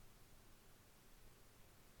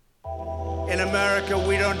In America,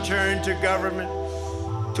 we don't turn to government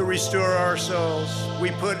to restore our souls.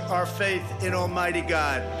 We put our faith in Almighty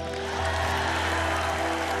God.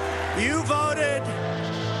 You voted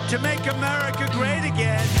to make America great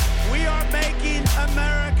again. We are making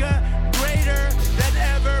America greater than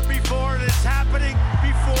ever before, and it's happening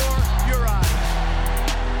before your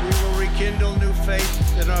eyes. We will rekindle new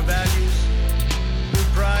faith in our values, new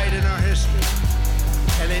pride in our history,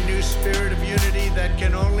 and a new spirit of unity that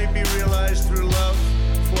can only be realized through love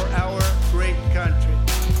for our great country.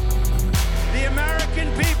 The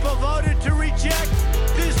American people voted to reject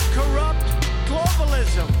this corrupt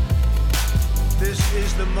globalism. This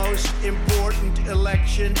is the most important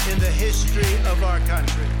election in the history of our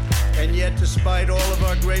country. And yet, despite all of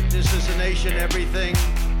our greatness as a nation, everything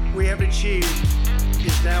we have achieved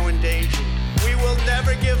is now in danger. We will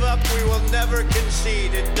never give up. We will never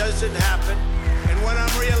concede. It doesn't happen. And when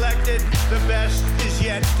I'm reelected, the best is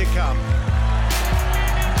yet to come.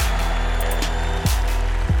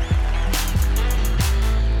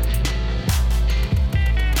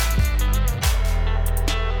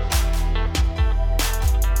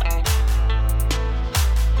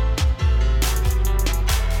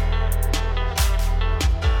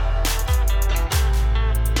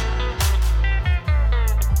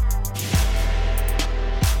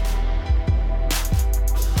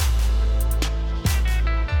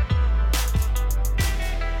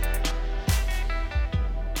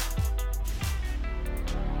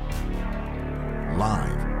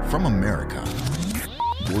 From America,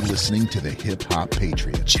 you're listening to the Hip Hop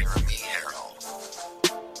Patriot, Jeremy Herrell.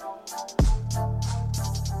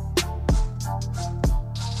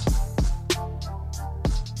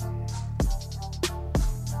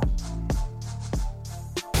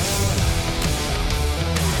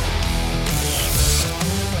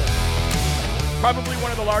 Probably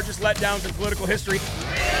one of the largest letdowns in political history.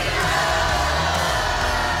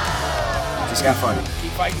 Just got funny.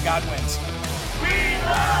 Keep fighting, God wins. We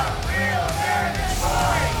love real American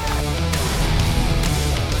boys!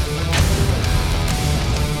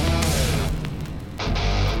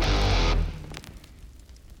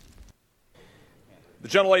 The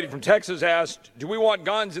gentlelady from Texas asked, do we want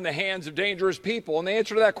guns in the hands of dangerous people? And the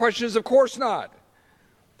answer to that question is, of course not.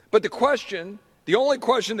 But the only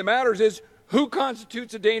question that matters is, who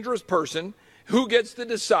constitutes a dangerous person, who gets to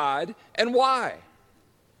decide, and why?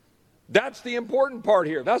 That's the important part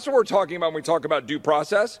here. That's what we're talking about when we talk about due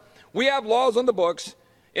process. We have laws on the books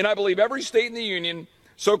in, I believe, every state in the union,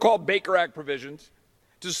 so-called Baker Act provisions,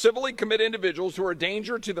 to civilly commit individuals who are a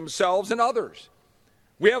danger to themselves and others.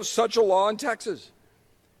 We have such a law in Texas,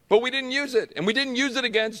 but we didn't use it. And we didn't use it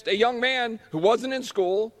against a young man who wasn't in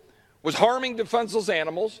school, was harming defenseless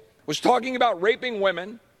animals, was talking about raping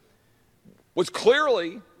women, was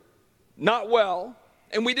clearly not well,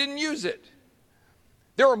 and we didn't use it.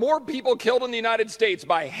 There are more people killed in the United States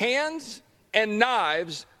by hands and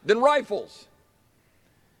knives than rifles.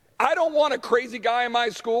 I don't want a crazy guy in my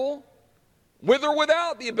school with or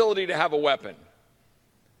without the ability to have a weapon.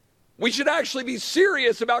 We should actually be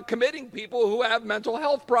serious about committing people who have mental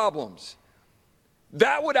health problems.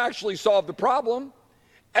 That would actually solve the problem.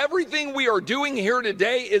 Everything we are doing here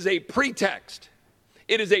today is a pretext.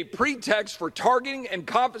 It is a pretext for targeting and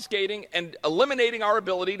confiscating and eliminating our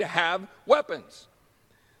ability to have weapons.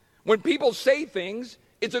 When people say things,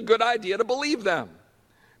 it's a good idea to believe them.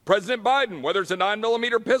 President Biden, whether it's a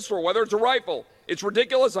 9mm pistol, whether it's a rifle, it's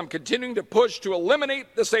ridiculous. I'm continuing to push to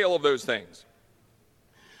eliminate the sale of those things.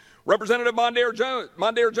 Representative Mondaire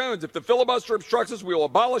Jones, if the filibuster obstructs us, we will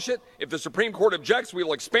abolish it. If the Supreme Court objects, we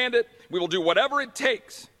will expand it. We will do whatever it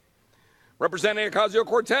takes. Representative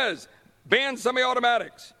Ocasio-Cortez, ban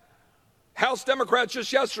semi-automatics. House Democrats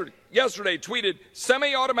just yesterday tweeted,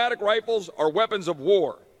 semi-automatic rifles are weapons of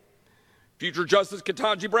war. Future Justice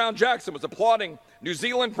Ketanji Brown Jackson was applauding New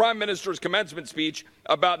Zealand Prime Minister's commencement speech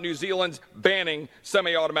about New Zealand's banning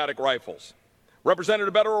semi-automatic rifles.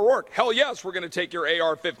 Representative Beto O'Rourke, hell yes, we're going to take your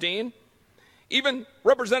AR-15. Even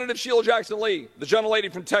Representative Sheila Jackson Lee, the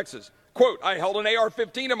gentlelady from Texas, quote, I held an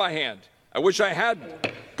AR-15 in my hand. I wish I hadn't.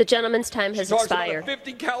 The gentleman's time has expired. She talks about a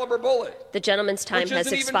 50 caliber bullet. The gentleman's time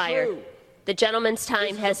has expired. Even true. The gentleman's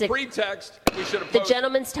time has pretext. We should have The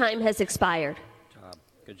gentleman's time has expired.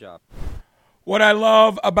 Good job. What I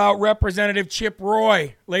love about Representative Chip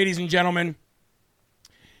Roy, ladies and gentlemen,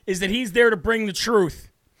 is that he's there to bring the truth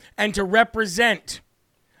and to represent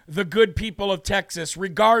the good people of Texas,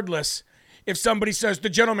 regardless if somebody says the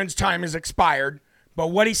gentleman's time has expired. But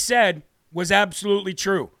what he said was absolutely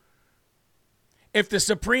true. If the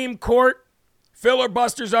Supreme Court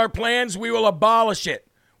filibusters our plans, we will abolish it.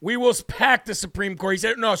 We will pack the Supreme Court. He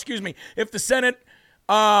said, no, excuse me. If the Senate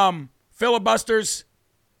Filibusters,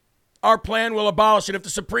 our plan will abolish it. If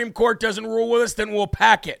the Supreme Court doesn't rule with us, then we'll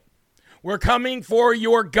pack it. We're coming for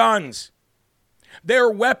your guns.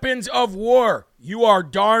 They're weapons of war. You are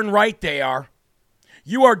darn right they are.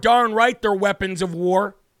 You are darn right they're weapons of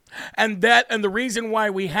war. And the reason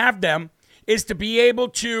why we have them is to be able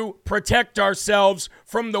to protect ourselves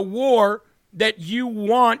from the war that you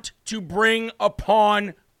want to bring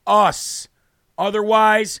upon us.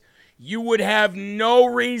 Otherwise, you would have no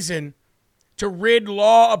reason to rid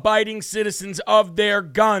law-abiding citizens of their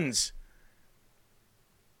guns.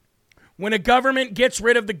 When a government gets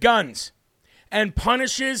rid of the guns and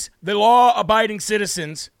punishes the law-abiding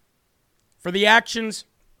citizens for the actions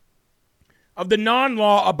of the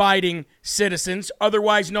non-law-abiding citizens,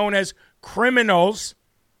 otherwise known as criminals,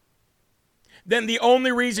 then the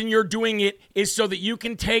only reason you're doing it is so that you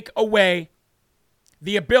can take away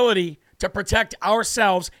the ability to protect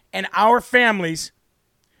ourselves and our families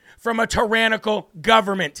from a tyrannical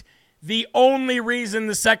government. The only reason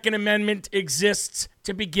the Second Amendment exists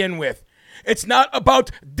to begin with. It's not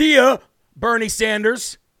about dear Bernie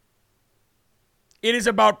Sanders. It is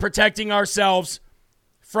about protecting ourselves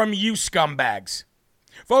from you scumbags.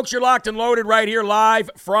 Folks, you're locked and loaded right here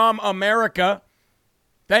live from America.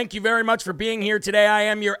 Thank you very much for being here today. I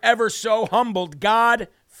am your ever so humbled,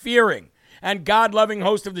 God-fearing, and God-loving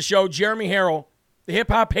host of the show, Jeremy Harrell, the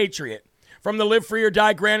hip-hop patriot from the Live Free or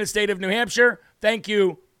Die granite state of New Hampshire. Thank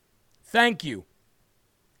you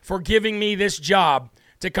for giving me this job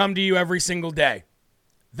to come to you every single day.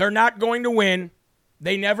 They're not going to win.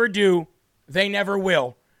 They never do. They never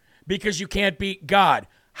will, because you can't beat God.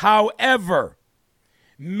 However,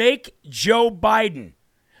 make Joe Biden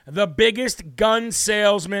the biggest gun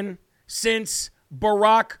salesman since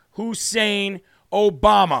Barack Hussein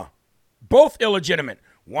Obama. Both illegitimate.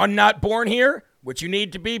 One not born here, which you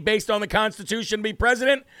need to be based on the Constitution to be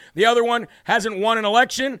president. The other one hasn't won an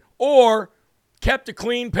election or kept a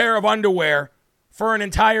clean pair of underwear for an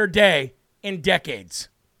entire day in decades.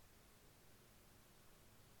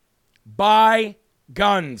 Buy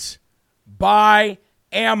guns. Buy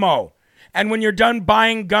ammo. And when you're done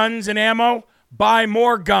buying guns and ammo, buy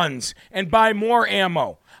more guns and buy more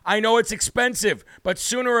ammo. I know it's expensive, but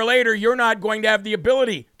sooner or later, you're not going to have the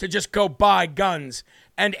ability to just go buy guns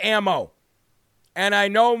and ammo. And I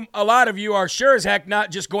know a lot of you are sure as heck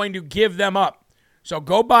not just going to give them up. So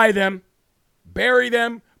go buy them, bury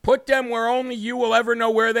them, put them where only you will ever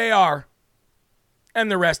know where they are,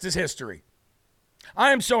 and the rest is history.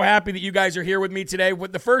 I am so happy that you guys are here with me today.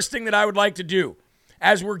 The first thing that I would like to do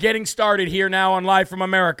as we're getting started here now on Live from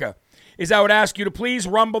America is I would ask you to please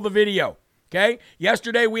rumble the video, okay?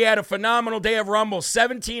 Yesterday we had a phenomenal day of rumbles,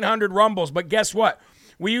 1,700 rumbles, but guess what?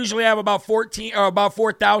 We usually have about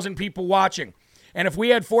 4,000 people watching. And if we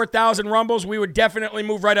had 4,000 rumbles, we would definitely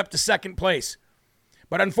move right up to second place.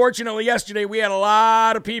 But unfortunately, yesterday we had a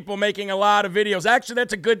lot of people making a lot of videos. Actually,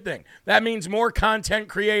 that's a good thing. That means more content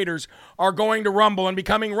creators are going to Rumble and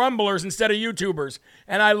becoming Rumblers instead of YouTubers.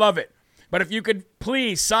 And I love it. But if you could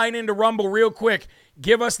please sign into Rumble real quick,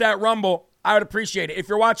 give us that Rumble, I would appreciate it. If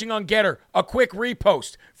you're watching on Getter, a quick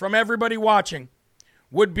repost from everybody watching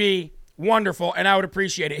would be wonderful, and I would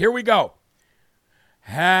appreciate it. Here we go.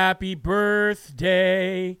 Happy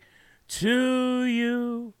birthday to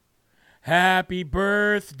you. Happy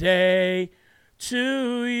birthday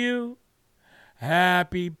to you.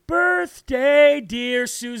 Happy birthday, dear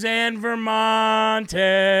Suzanne Vermontes.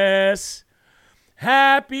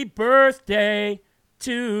 Happy birthday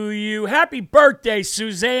to you. Happy birthday,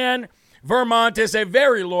 Suzanne Vermontes, a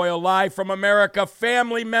very loyal Live from America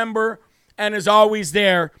family member, and is always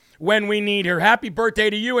there when we need her. Happy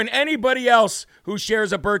birthday to you and anybody else who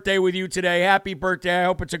shares a birthday with you today. Happy birthday. I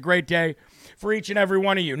hope it's a great day for each and every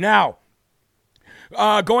one of you. Now,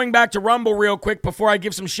 going back to Rumble real quick before I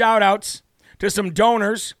give some shout-outs to some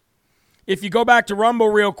donors. If you go back to Rumble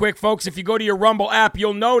real quick, folks, if you go to your Rumble app,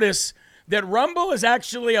 you'll notice that Rumble is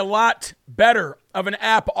actually a lot better of an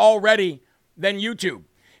app already than YouTube.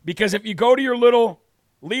 Because if you go to your little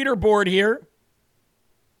leaderboard here,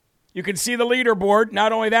 you can see the leaderboard.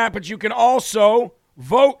 Not only that, but you can also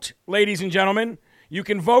vote, ladies and gentlemen. You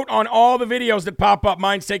can vote on all the videos that pop up.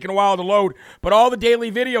 Mine's taking a while to load. But all the daily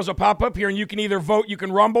videos will pop up here, and you can either vote, you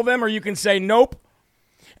can rumble them, or you can say nope.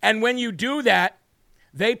 And when you do that,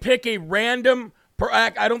 they pick a random,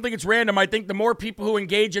 I don't think it's random. I think the more people who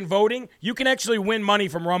engage in voting, you can actually win money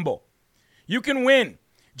from Rumble. You can win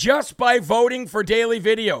just by voting for daily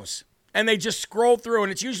videos. And they just scroll through,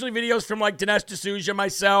 and it's usually videos from like Dinesh D'Souza,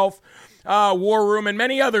 myself, War Room, and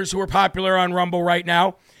many others who are popular on Rumble right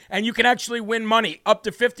now. And you can actually win money up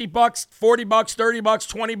to $50, $40, $30,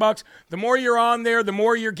 $20. The more you're on there, the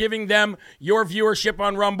more you're giving them your viewership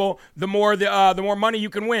on Rumble, the more money you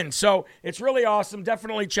can win. So it's really awesome.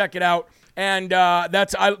 Definitely check it out. And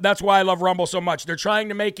that's why I love Rumble so much. They're trying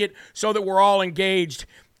to make it so that we're all engaged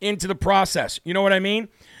into the process. You know what I mean?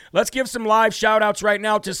 Let's give some live shout-outs right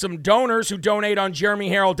now to some donors who donate on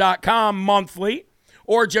JeremyHerald.com monthly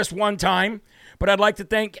or just one time. But I'd like to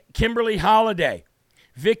thank Kimberly Holiday,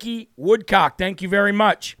 Vicky Woodcock, thank you very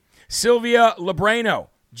much, Sylvia Lebrano,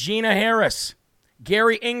 Gina Harris,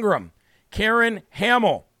 Gary Ingram, Karen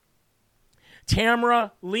Hamill,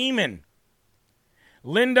 Tamara Lehman,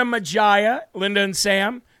 Linda Majaya, Linda and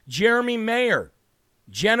Sam, Jeremy Mayer,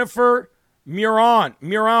 Jennifer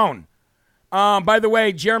Muron. By the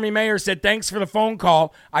way, Jeremy Mayer said, thanks for the phone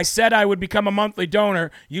call. I said I would become a monthly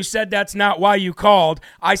donor. You said that's not why you called.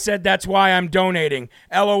 I said that's why I'm donating.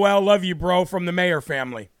 LOL, love you, bro, from the Mayer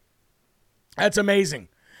family. That's amazing.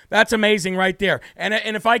 That's amazing right there. And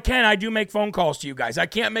if I can, I do make phone calls to you guys. I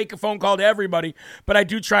can't make a phone call to everybody, but I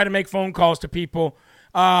do try to make phone calls to people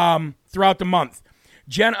throughout the month.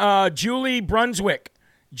 Julie Brunswick,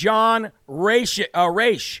 John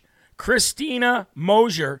Raish, Christina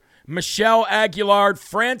Mosier, Michelle Aguilar,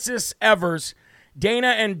 Francis Evers, Dana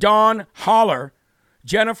and Dawn Holler,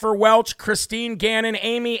 Jennifer Welch, Christine Gannon,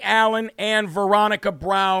 Amy Allen, and Veronica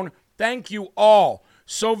Brown. Thank you all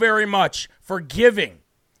so very much for giving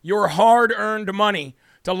your hard-earned money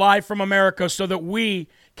to Live from America so that we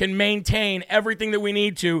can maintain everything that we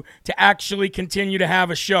need to actually continue to have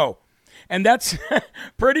a show. And that's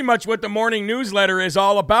pretty much what the morning newsletter is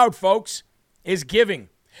all about, folks, is giving.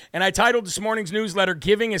 And I titled this morning's newsletter,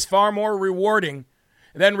 Giving is Far More Rewarding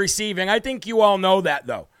Than Receiving. I think you all know that,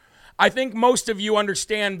 though. I think most of you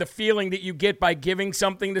understand the feeling that you get by giving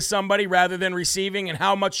something to somebody rather than receiving and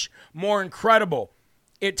how much more incredible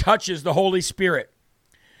it touches the Holy Spirit.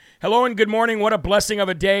 Hello and good morning. What a blessing of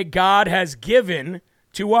a day God has given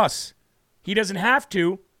to us. He doesn't have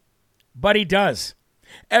to, but he does.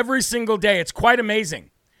 Every single day. It's quite amazing.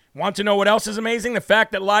 Want to know what else is amazing? The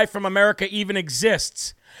fact that Live from America even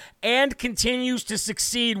exists and continues to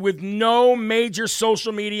succeed with no major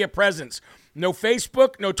social media presence. No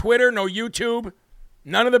Facebook, no Twitter, no YouTube,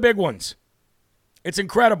 none of the big ones. It's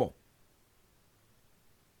incredible.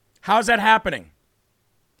 How's that happening?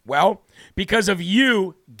 Well, because of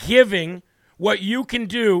you giving what you can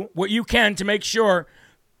do, what you can to make sure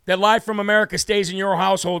that Live from America stays in your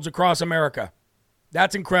households across America.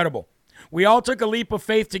 That's incredible. We all took a leap of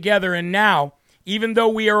faith together, and now, even though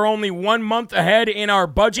we are only 1 month ahead in our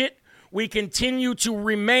budget, we continue to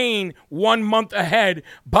remain 1 month ahead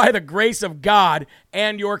by the grace of God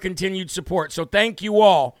and your continued support. So thank you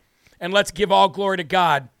all, and let's give all glory to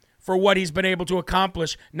God for what he's been able to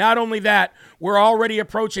accomplish. Not only that, we're already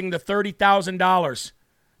approaching the $30,000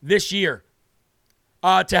 this year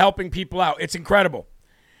to helping people out. It's incredible.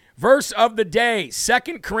 Verse of the day,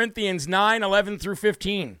 2 Corinthians 9:11 through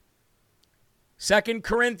 15. 2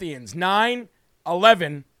 Corinthians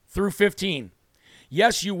 9:11 through 15.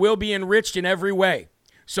 Yes, you will be enriched in every way,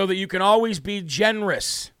 so that you can always be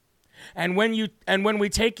generous. And when we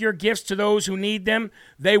take your gifts to those who need them,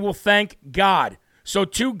 they will thank God. So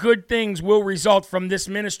 2 good things will result from this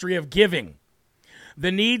ministry of giving.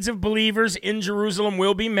 The needs of believers in Jerusalem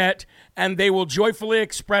will be met, and they will joyfully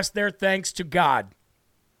express their thanks to God.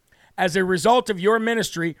 As a result of your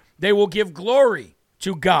ministry, they will give glory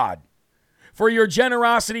to God. For your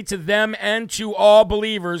generosity to them and to all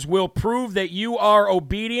believers will prove that you are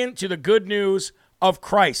obedient to the good news of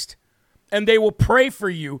Christ. And they will pray for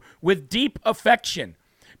you with deep affection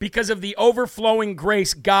because of the overflowing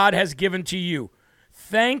grace God has given to you.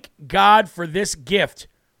 Thank God for this gift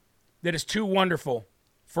that is too wonderful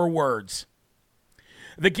for words.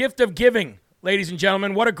 The gift of giving, ladies and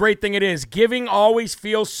gentlemen, what a great thing it is. Giving always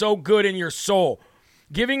feels so good in your soul.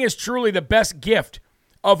 Giving is truly the best gift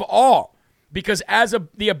of all. Because as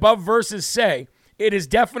the above verses say, it is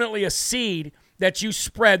definitely a seed that you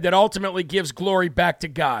spread that ultimately gives glory back to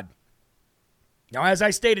God. Now, as I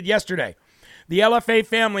stated yesterday, the LFA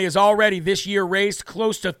family has already this year raised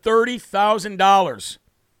close to $30,000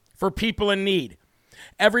 for people in need.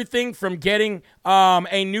 Everything from getting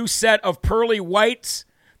a new set of pearly whites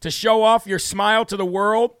to show off your smile to the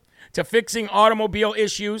world, to fixing automobile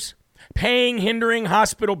issues, paying hindering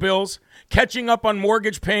hospital bills, catching up on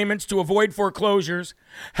mortgage payments to avoid foreclosures,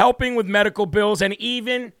 helping with medical bills, and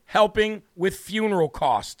even helping with funeral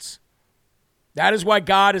costs. That is why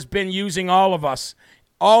God has been using all of us,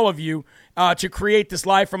 all of you, to create this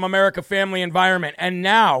Live from America family environment. And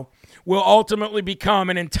now will ultimately become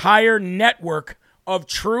an entire network of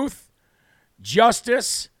truth,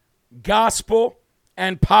 justice, gospel,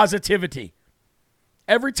 and positivity.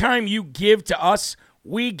 Every time you give to us,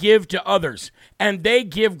 we give to others, and they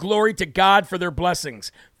give glory to God for their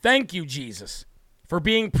blessings. Thank you, Jesus, for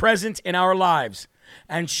being present in our lives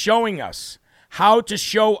and showing us how to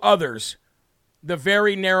show others the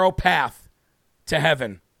very narrow path to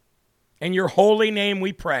heaven. In your holy name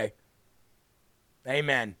we pray.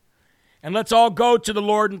 Amen. And let's all go to the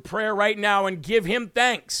Lord in prayer right now and give him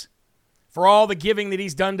thanks for all the giving that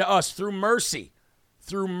he's done to us through mercy.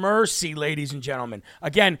 Through mercy, ladies and gentlemen.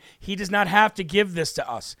 Again, he does not have to give this to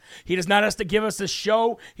us. He does not have to give us a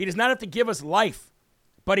show. He does not have to give us life.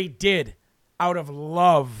 But he did out of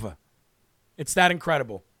love. It's that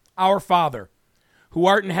incredible. Our Father, who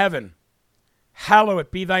art in heaven,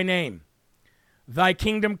 hallowed be thy name. Thy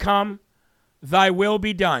kingdom come, thy will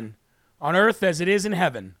be done, on earth as it is in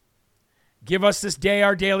heaven. Give us this day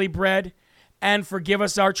our daily bread, and forgive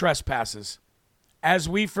us our trespasses, as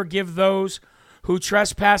we forgive those who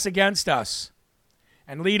trespass against us.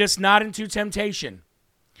 And lead us not into temptation,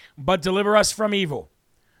 but deliver us from evil.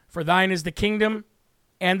 For thine is the kingdom,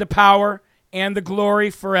 and the power, and the glory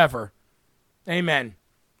forever. Amen.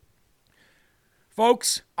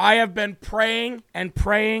 Folks, I have been praying and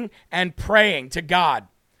praying and praying to God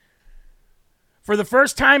for the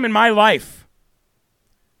first time in my life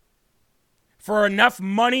for enough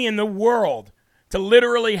money in the world to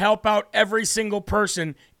literally help out every single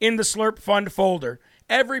person in the Slurp Fund folder,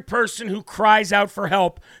 every person who cries out for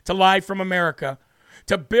help to Live from America,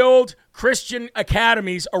 to build Christian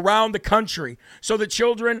academies around the country so that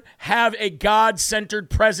children have a God-centered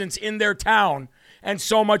presence in their town, and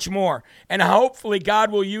so much more. And hopefully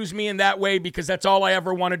God will use me in that way, because that's all I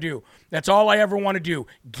ever want to do. That's all I ever want to do.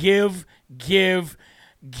 Give, give,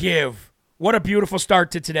 give. What a beautiful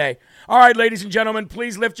start to today. All right, ladies and gentlemen,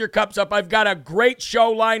 please lift your cups up. I've got a great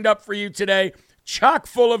show lined up for you today, chock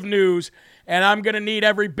full of news, and I'm going to need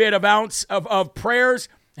every bit of ounce of prayers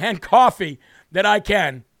and coffee that I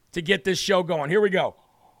can to get this show going. Here we go.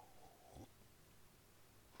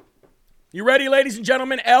 You ready, ladies and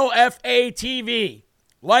gentlemen? LFA TV.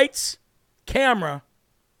 Lights, camera,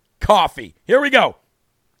 coffee. Here we go.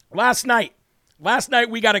 Last night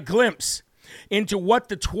we got a glimpse into what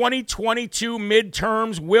the 2022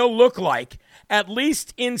 midterms will look like, at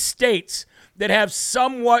least in states that have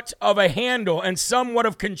somewhat of a handle and somewhat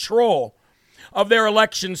of control of their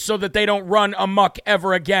elections so that they don't run amok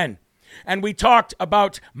ever again. And we talked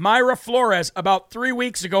about Mayra Flores about 3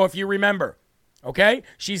 weeks ago, if you remember. Okay?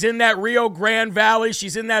 She's in that Rio Grande Valley.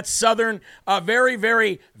 She's in that southern, very,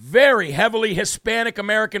 very, very heavily Hispanic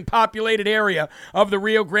American populated area of the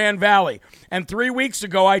Rio Grande Valley. And 3 weeks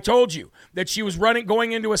ago, I told you that she was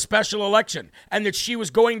going into a special election and that she was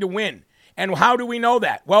going to win. And how do we know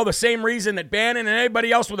that? Well, the same reason that Bannon and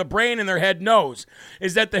anybody else with a brain in their head knows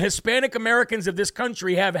is that the Hispanic Americans of this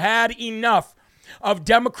country have had enough of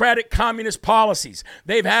democratic communist policies.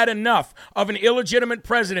 They've had enough of an illegitimate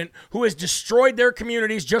president who has destroyed their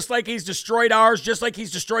communities just like he's destroyed ours, just like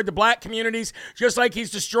he's destroyed the black communities, just like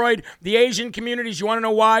he's destroyed the Asian communities. You want to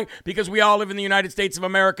know why? Because we all live in the United States of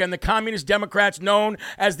America, and the communist Democrats, known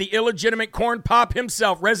as the illegitimate corn pop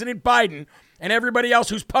himself, President Biden, and everybody else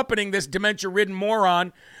who's puppeting this dementia-ridden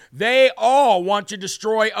moron, they all want to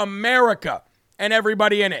destroy America and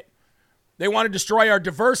everybody in it. They want to destroy our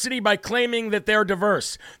diversity by claiming that they're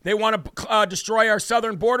diverse. They want to destroy our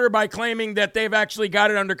southern border by claiming that they've actually got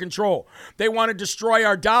it under control. They want to destroy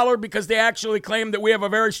our dollar because they actually claim that we have a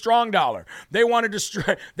very strong dollar. They want to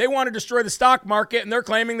destroy the stock market, and they're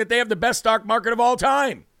claiming that they have the best stock market of all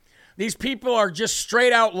time. These people are just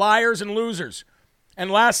straight out liars and losers. And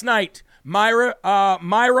last night,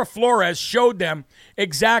 Mayra Flores showed them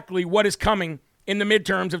exactly what is coming in the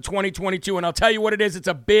midterms of 2022. And I'll tell you what it is. It's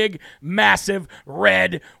a big, massive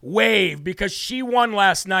red wave, because she won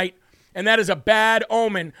last night, and that is a bad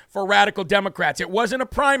omen for radical Democrats. It wasn't a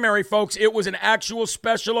primary, folks. It was an actual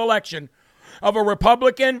special election of a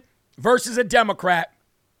Republican versus a Democrat.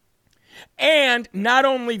 And not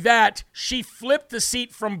only that, she flipped the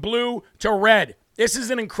seat from blue to red. This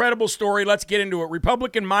is an incredible story. Let's get into it.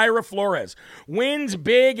 Republican Mayra Flores wins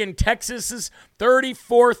big in Texas's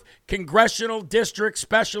 34th congressional district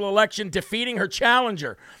special election, defeating her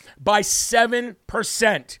challenger by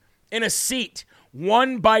 7% in a seat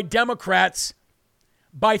won by Democrats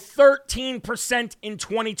by 13% in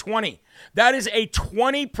 2020. That is a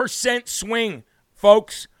 20% swing,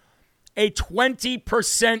 folks. A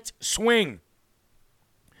 20% swing.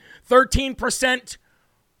 13%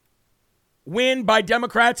 win by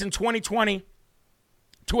Democrats in 2020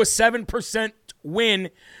 to a 7% win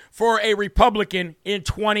for a Republican in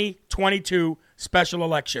 2022 special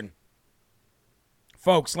election.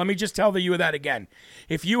 Folks, let me just tell you that again.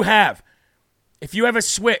 If you have a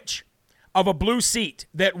switch of a blue seat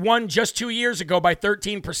that won just 2 years ago by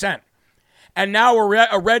 13%, and now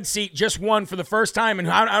a red seat just won for the first time in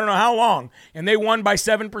I don't know how long, and they won by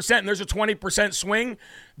 7%, and there's a 20% swing,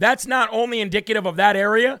 that's not only indicative of that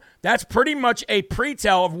area, that's pretty much a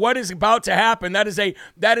pre-tell of what is about to happen. That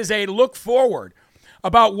is a look forward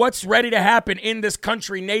about what's ready to happen in this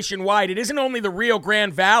country nationwide. It isn't only the Rio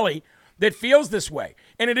Grande Valley that feels this way.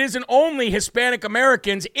 And it isn't only Hispanic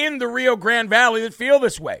Americans in the Rio Grande Valley that feel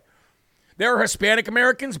this way. There are Hispanic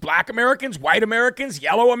Americans, black Americans, white Americans,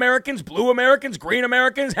 yellow Americans, blue Americans, green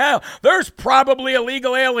Americans. Hell, there's probably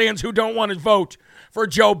illegal aliens who don't want to vote for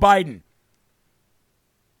Joe Biden.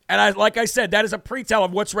 And like I said, that is a pre-tell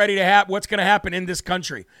of what's ready to happen, what's going to happen in this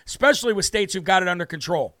country, especially with states who've got it under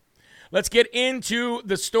control. Let's get into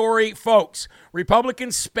the story, folks.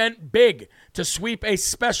 Republicans spent big to sweep a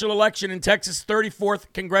special election in Texas'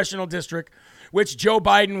 34th congressional district, which Joe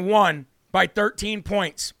Biden won by 13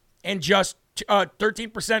 points and just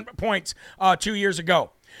 13% points 2 years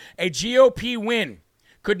ago. A GOP win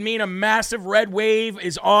could mean a massive red wave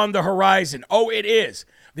is on the horizon. Oh, it is.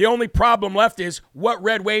 The only problem left is what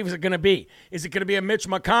red wave is it going to be? Is it going to be a Mitch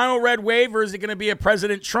McConnell red wave, or is it going to be a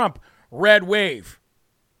President Trump red wave?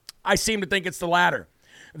 I seem to think it's the latter.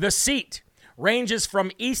 The seat ranges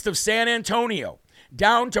from east of San Antonio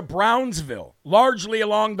down to Brownsville, largely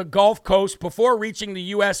along the Gulf Coast before reaching the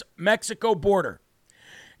U.S.-Mexico border.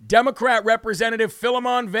 Democrat Representative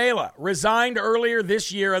Filimon Vela resigned earlier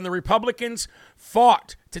this year, and the Republicans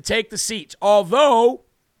fought to take the seat, although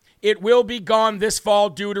it will be gone this fall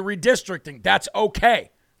due to redistricting. That's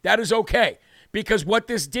okay. That is okay, because what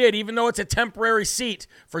this did, even though it's a temporary seat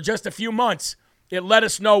for just a few months, it let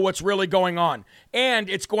us know what's really going on. And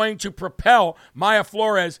it's going to propel Maya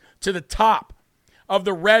Flores to the top of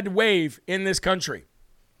the red wave in this country.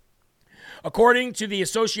 According to the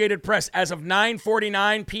Associated Press, as of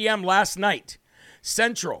 9:49 p.m. last night,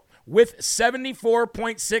 Central, with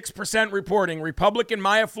 74.6% reporting, Republican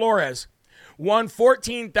Maya Flores won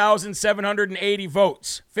 14,780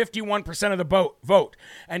 votes, 51% of the vote.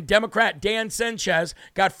 And Democrat Dan Sanchez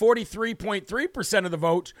got 43.3% of the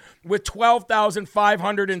vote with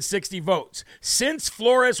 12,560 votes. Since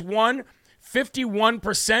Flores won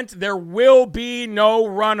 51%, there will be no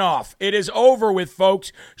runoff. It is over with,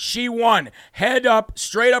 folks. She won. Head up,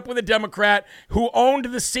 straight up with a Democrat who owned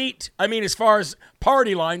the seat. I mean, as far as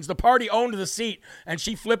party lines, the party owned the seat, and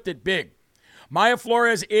she flipped it big. Maya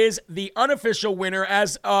Flores is the unofficial winner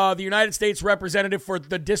as the United States representative for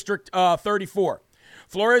the District 34.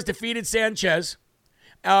 Flores defeated Sanchez,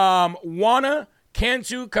 Juana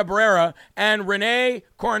Cantu Cabrera, and Renee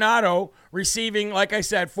Coronado, receiving, like I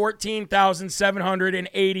said,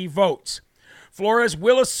 14,780 votes. Flores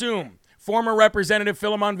will assume former Representative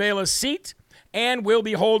Filimon Vela's seat and will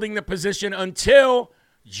be holding the position until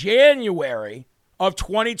January of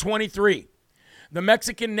 2023. The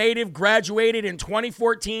Mexican native graduated in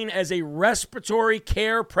 2014 as a respiratory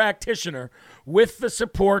care practitioner with the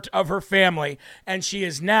support of her family, and she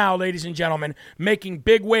is now, ladies and gentlemen, making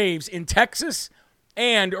big waves in Texas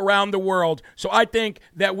and around the world. So I think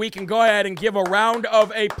that we can go ahead and give a round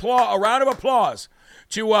of applause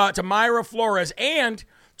to Mayra Flores and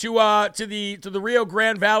to the Rio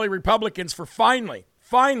Grande Valley Republicans for finally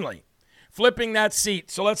flipping that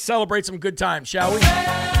seat. So let's celebrate some good times, shall we?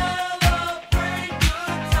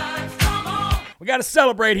 We got to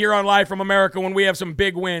celebrate here on Live from America when we have some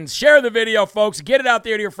big wins. Share the video, folks. Get it out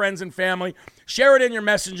there to your friends and family. Share it in your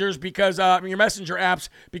messengers because your messenger apps,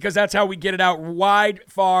 because that's how we get it out wide,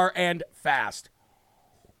 far, and fast.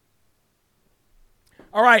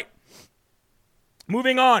 All right.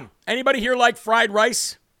 Moving on. Anybody here like fried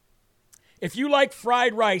rice? If you like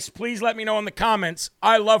fried rice, please let me know in the comments.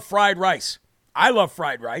 I love fried rice. I love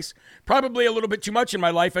fried rice. Probably a little bit too much in my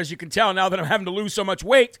life, as you can tell, now that I'm having to lose so much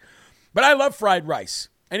weight. But I love fried rice.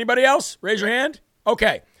 Anybody else? Raise your hand.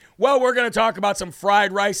 Okay. Well, we're going to talk about some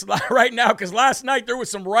fried rice right now because last night there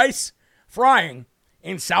was some rice frying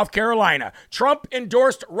in South Carolina.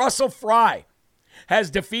 Trump-endorsed Russell Fry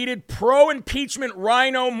has defeated pro-impeachment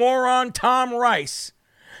rhino moron Tom Rice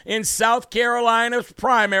in South Carolina's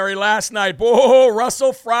primary last night. Whoa,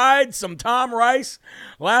 Russell fried some Tom Rice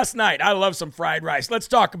last night. I love some fried rice. Let's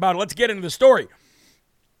talk about it. Let's get into the story.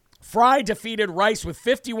 Fry defeated Rice with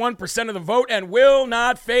 51% of the vote and will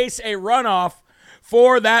not face a runoff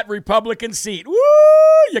for that Republican seat. Woo!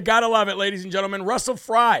 You gotta love it, ladies and gentlemen. Russell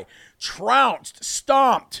Fry trounced,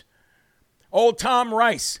 stomped old Tom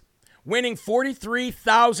Rice, winning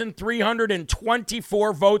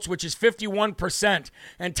 43,324 votes, which is 51%.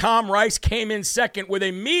 And Tom Rice came in second with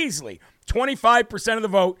a measly 25% of the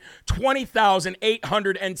vote,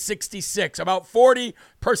 20,866, about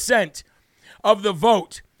 40% of the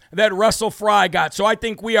vote that Russell Fry got. So I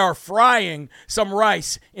think we are frying some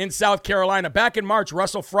rice in South Carolina. Back in March,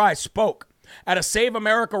 Russell Fry spoke at a Save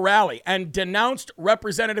America rally and denounced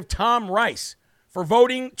Representative Tom Rice for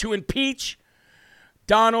voting to impeach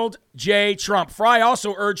Donald J. Trump. Fry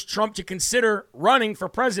also urged Trump to consider running for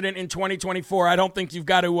president in 2024. I don't think you've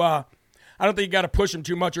got to push him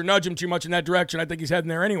too much or nudge him too much in that direction. I think he's heading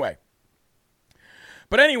there anyway.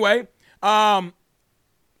 But anyway,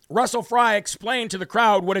 Russell Fry explained to the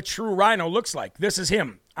crowd what a true rhino looks like. This is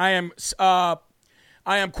him. I am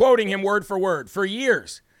quoting him word for word. For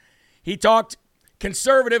years, he talked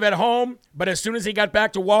conservative at home, but as soon as he got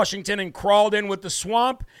back to Washington and crawled in with the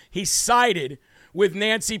swamp, he sided with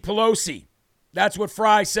Nancy Pelosi. That's what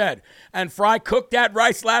Fry said. And Fry cooked that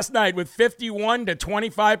rice last night with 51 to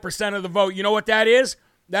 25% of the vote. You know what that is?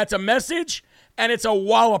 That's a message, and it's a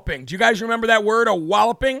walloping. Do you guys remember that word, a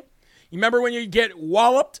walloping? You remember when you get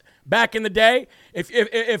walloped back in the day?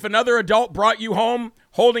 If another adult brought you home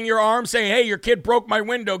holding your arm saying, hey, your kid broke my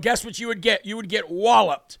window, guess what you would get? You would get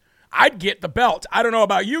walloped. I'd get the belt. I don't know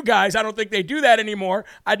about you guys. I don't think they do that anymore.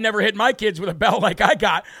 I'd never hit my kids with a belt like I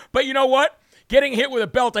got. But you know what? Getting hit with a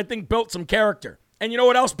belt, I think, built some character. And you know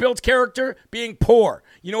what else builds character? Being poor.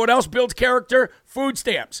 You know what else builds character? Food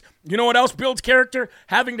stamps. You know what else builds character?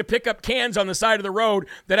 Having to pick up cans on the side of the road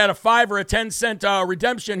that had a 5 or a 10 cent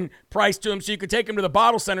redemption price to them so you could take them to the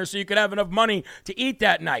bottle center so you could have enough money to eat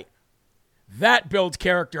that night. That builds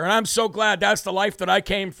character. And I'm so glad that's the life that I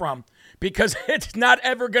came from, because it's not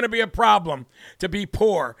ever going to be a problem to be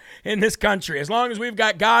poor in this country. As long as we've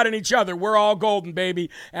got God and each other, we're all golden, baby.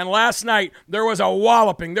 And last night, there was a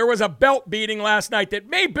walloping. There was a belt beating last night that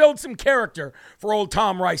may build some character for old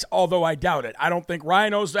Tom Rice, although I doubt it. I don't think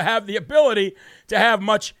rhinos have the ability to have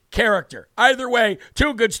much character. Either way,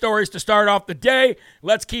 two good stories to start off the day.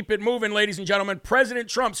 Let's keep it moving, ladies and gentlemen. President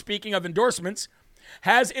Trump, speaking of endorsements,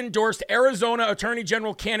 has endorsed Arizona Attorney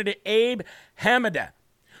General candidate Abe Hamadeh,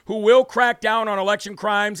 who will crack down on election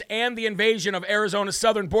crimes and the invasion of Arizona's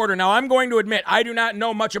southern border. Now, I'm going to admit, I do not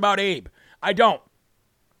know much about Abe. I don't.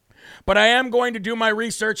 But I am going to do my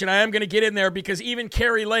research, and I am going to get in there because even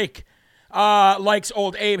Kari Lake likes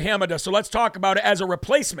old Abe Hamadeh. So let's talk about it as a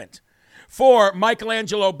replacement for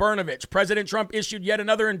Michelangelo Brnovich. President Trump issued yet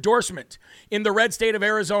another endorsement in the red state of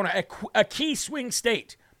Arizona, a key swing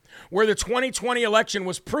state where the 2020 election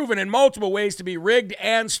was proven in multiple ways to be rigged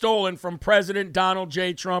and stolen from President Donald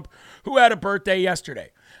J. Trump, who had a birthday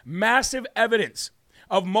yesterday. Massive evidence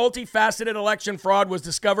of multifaceted election fraud was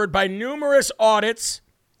discovered by numerous audits.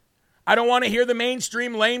 I don't want to hear the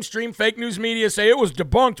mainstream, lamestream, fake news media say it was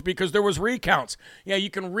debunked because there was recounts. Yeah, you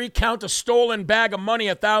can recount a stolen bag of money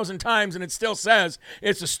 1,000 times and it still says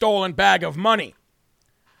it's a stolen bag of money.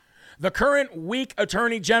 The current weak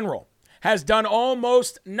attorney general has done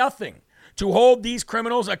almost nothing to hold these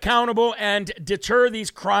criminals accountable and deter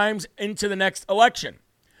these crimes into the next election.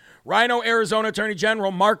 Rhino, Arizona Attorney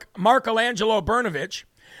General Michelangelo Brnovich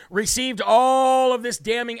received all of this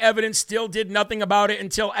damning evidence, still did nothing about it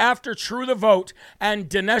until after True the Vote and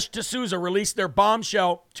Dinesh D'Souza released their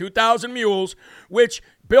bombshell 2,000 Mules, which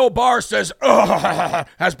Bill Barr says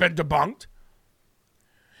has been debunked,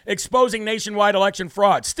 exposing nationwide election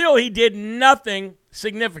fraud. Still, he did nothing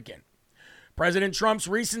significant. President Trump's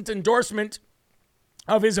recent endorsement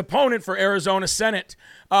of his opponent for Arizona Senate,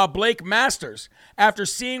 Blake Masters, after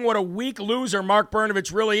seeing what a weak loser Mark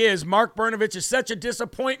Brnovich really is. Mark Brnovich is such a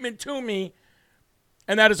disappointment to me,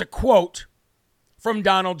 and that is a quote from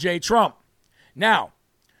Donald J. Trump. Now,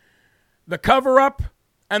 the cover-up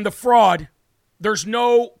and the fraud, there's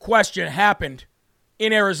no question happened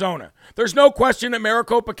in Arizona. There's no question that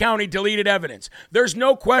Maricopa County deleted evidence. There's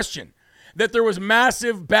no question that there was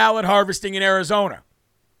massive ballot harvesting in Arizona.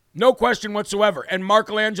 No question whatsoever. And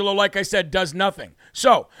Michelangelo, like I said, does nothing.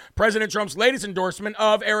 So, President Trump's latest endorsement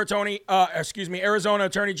of Arizona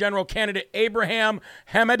Attorney General candidate Abraham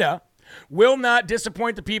Hamadeh will not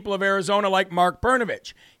disappoint the people of Arizona like Mark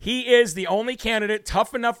Brnovich. He is the only candidate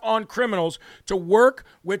tough enough on criminals to work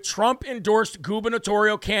with Trump-endorsed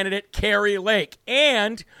gubernatorial candidate Kari Lake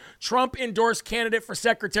and Trump-endorsed candidate for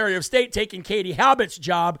Secretary of State taking Katie Habit's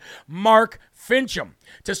job, Mark Finchem,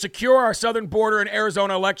 to secure our southern border in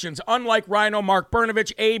Arizona elections. Unlike Rhino Mark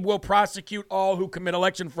Brnovich, Abe will prosecute all who commit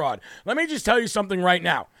election fraud. Let me just tell you something right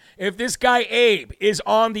now. If this guy Abe is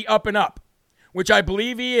on the up and up, which I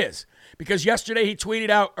believe he is, Because yesterday he tweeted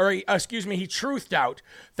out, he truthed out,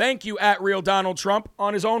 "Thank you at Real Donald Trump.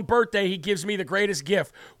 On his own birthday, he gives me the greatest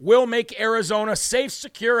gift. We'll make Arizona safe,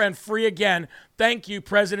 secure, and free again. Thank you,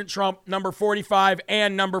 President Trump, number 45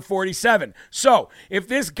 and number 47. So, if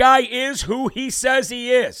this guy is who he says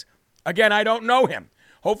he is, again, I don't know him.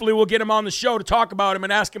 Hopefully we'll get him on the show to talk about him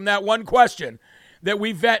and ask him that one question that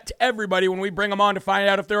we vet to everybody when we bring him on to find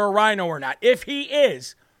out if they're a rhino or not. If he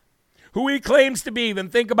is who he claims to be, then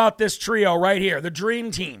think about this trio right here, the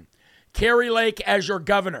dream team. Kari Lake as your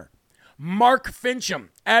governor, Mark Finchem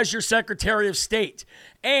as your Secretary of State,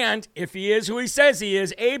 and if he is who he says he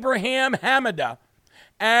is, Abraham Hamida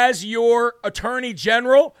as your Attorney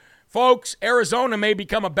General. Folks, Arizona may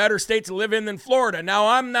become a better state to live in than Florida. Now,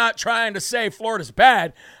 I'm not trying to say Florida's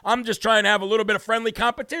bad. I'm just trying to have a little bit of friendly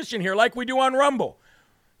competition here like we do on Rumble.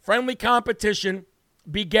 Friendly competition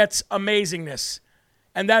begets amazingness,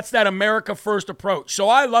 and that's that America First approach. So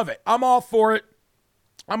I love it. I'm all for it.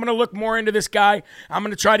 I'm going to look more into this guy. I'm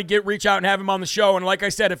going to try to reach out and have him on the show. And like I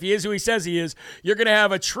said, if he is who he says he is, you're going to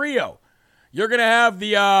have a trio. You're going to have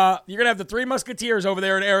the Three Musketeers over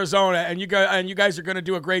there in Arizona, and you guys are going to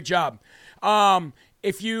do a great job.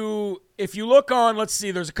 If you look on, let's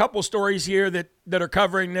see, there's a couple stories here that are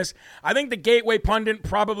covering this. I think the Gateway Pundit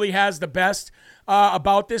probably has the best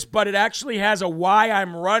about this, but it actually has a Why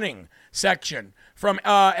I'm Running section from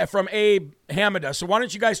Abe Hamida. So why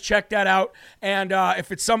don't you guys check that out? And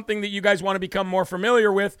if it's something that you guys want to become more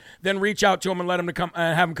familiar with, then reach out to him and let him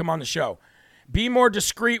have him come on the show. Be more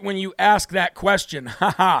discreet when you ask that question.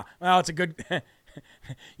 Haha. Well, it's a good.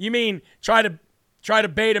 You mean try to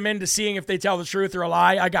bait them into seeing if they tell the truth or a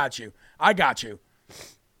lie? I got you.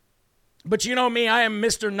 But you know me, I am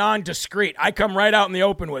Mr. Non-discreet. I come right out in the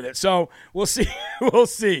open with it. So we'll see. We'll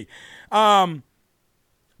see. But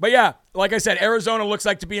yeah, like I said, Arizona looks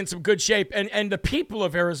like to be in some good shape. And the people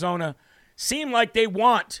of Arizona seem like they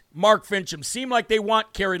want Mark Finchem, seem like they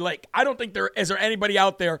want Kari Lake. I don't think there is anybody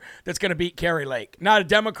out there that's going to beat Kari Lake. Not a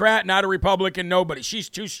Democrat, not a Republican, nobody. She's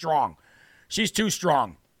too strong.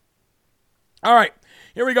 All right,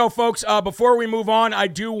 here we go, folks. Before we move on, I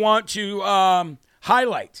do want to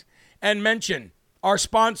highlight and mention our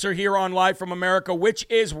sponsor here on Live from America, which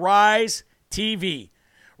is Rise TV.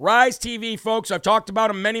 Rise TV, folks, I've talked about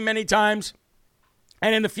them many, many times.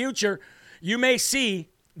 And in the future, you may see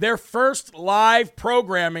their first live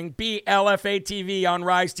programming be LFA TV on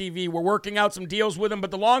Rise TV. We're working out some deals with them, but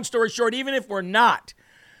the long story short, even if we're not,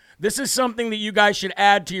 this is something that you guys should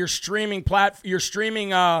add to your streaming your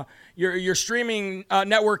streaming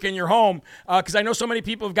network in your home, because I know so many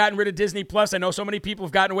people have gotten rid of Disney Plus. I know so many people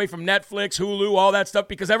have gotten away from Netflix, Hulu, all that stuff,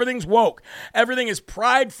 because everything's woke. Everything is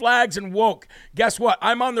pride flags and woke. Guess what?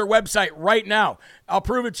 I'm on their website right now. I'll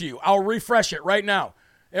prove it to you. I'll refresh it right now.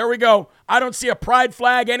 There we go. I don't see a pride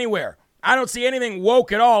flag anywhere. I don't see anything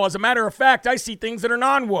woke at all. As a matter of fact, I see things that are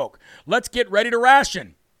non-woke. Let's get ready to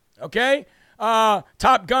ration. Okay?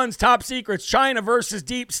 Top guns, top secrets, China versus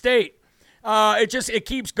deep state. It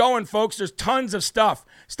keeps going, folks. There's tons of stuff.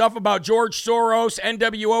 Stuff about George Soros,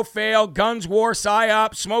 NWO fail, guns, war,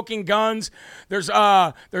 psyop, smoking guns. There's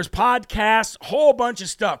podcasts, whole bunch of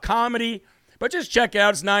stuff, comedy. But just check it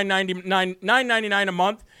out. It's $9.99 a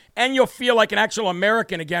month, and you'll feel like an actual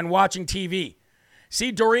American again watching TV.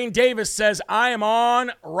 See, Doreen Davis says, I'm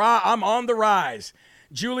on the rise.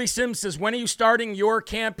 Julie Sims says, when are you starting your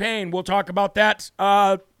campaign? We'll talk about that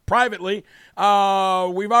privately.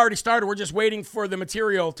 We've already started. We're just waiting for the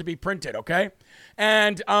material to be printed, okay?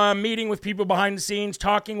 And meeting with people behind the scenes,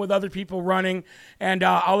 talking with other people running, and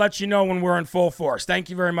I'll let you know when we're in full force. Thank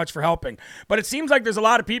you very much for helping. But it seems like there's a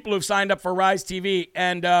lot of people who've signed up for Rise TV,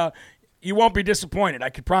 and you won't be disappointed. I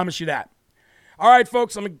can promise you that. All right,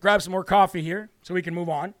 folks, let me grab some more coffee here so we can move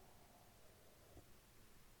on.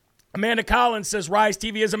 Amanda Collins says Rise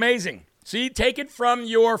TV is amazing. See, take it from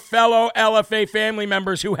your fellow LFA family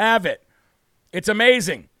members who have it. It's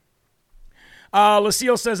amazing.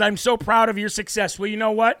 Lucille says, I'm so proud of your success. Well, you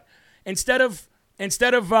know what? Instead of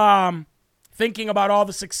thinking about all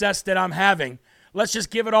the success that I'm having, let's just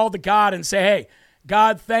give it all to God and say, hey,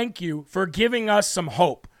 God, thank you for giving us some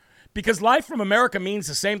hope. Because Live from America means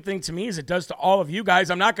the same thing to me as it does to all of you guys.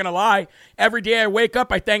 I'm not going to lie. Every day I wake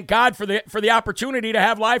up, I thank God for the opportunity to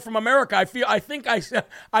have Live from America.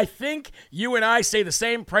 I think you and I say the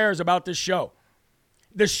same prayers about this show.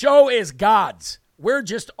 The show is God's. We're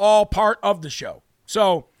just all part of the show.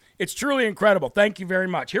 So it's truly incredible. Thank you very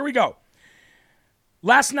much. Here we go.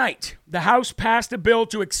 Last night, the House passed a bill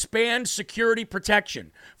to expand security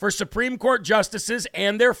protection for Supreme Court justices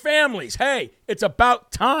and their families. Hey, it's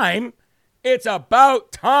about time. It's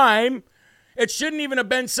about time. It shouldn't even have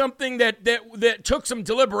been something that took some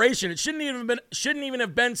deliberation. It shouldn't even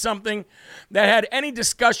have been something that had any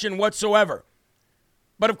discussion whatsoever.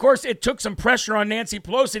 But of course, it took some pressure on Nancy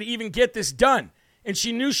Pelosi to even get this done. And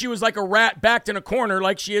she knew she was like a rat backed in a corner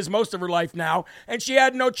like she is most of her life now, and she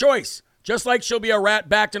had no choice. Just like she'll be a rat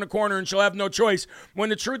backed in a corner and she'll have no choice when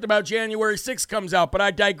the truth about January 6th comes out. But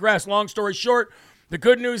I digress. Long story short, the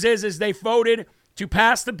good news is they voted to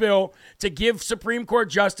pass the bill to give Supreme Court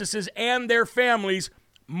justices and their families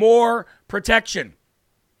more protection.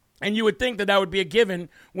 And you would think that would be a given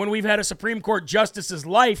when we've had a Supreme Court justice's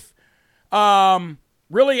life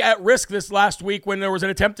really at risk this last week when there was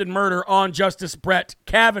an attempted murder on Justice Brett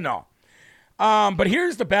Kavanaugh. But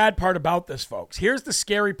here's the bad part about this, folks. Here's the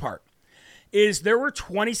scary part, is there were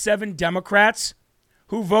 27 Democrats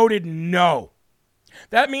who voted no.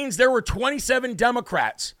 That means there were 27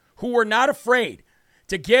 Democrats who were not afraid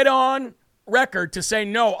to get on record to say,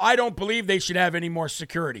 no, I don't believe they should have any more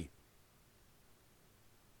security.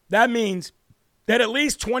 That means that at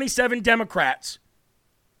least 27 Democrats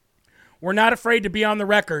were not afraid to be on the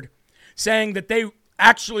record saying that they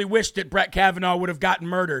actually wished that Brett Kavanaugh would have gotten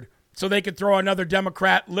murdered so they could throw another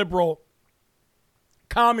Democrat, liberal,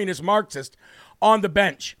 communist, Marxist on the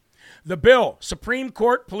bench. The bill, Supreme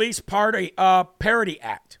Court Police Parity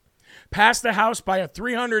Act, passed the House by a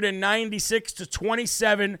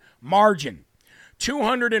 396-27 margin.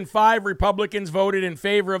 205 Republicans voted in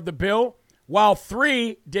favor of the bill, while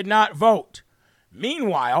 3 did not vote.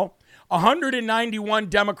 Meanwhile, 191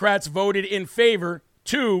 Democrats voted in favor,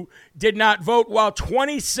 2 did not vote, while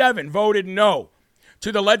 27 voted no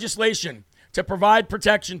to the legislation to provide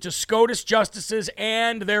protection to SCOTUS justices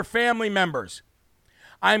and their family members.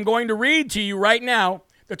 I'm going to read to you right now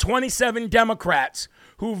the 27 Democrats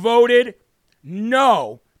who voted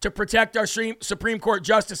no to protect our Supreme Court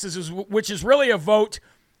justices, which is really a vote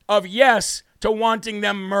of yes to wanting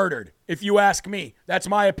them murdered, if you ask me. That's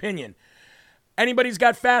my opinion. Anybody's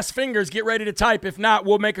got fast fingers, get ready to type. If not,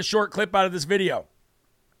 we'll make a short clip out of this video.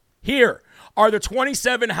 Here are the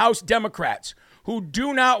 27 House Democrats who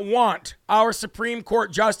do not want our Supreme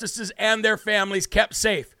Court justices and their families kept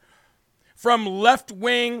safe from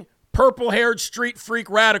left-wing, purple-haired street freak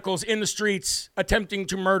radicals in the streets attempting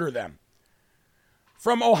to murder them.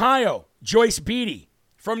 From Ohio, Joyce Beatty.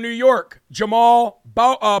 From New York, Jamal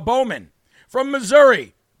Bowman. From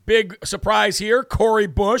Missouri, big surprise here, Cori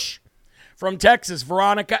Bush. From Texas,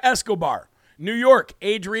 Veronica Escobar. New York,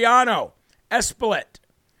 Adriano Espillet.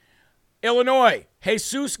 Illinois,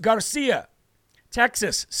 Jesus Garcia.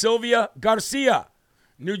 Texas, Sylvia Garcia.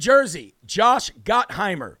 New Jersey, Josh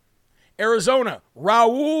Gottheimer. Arizona,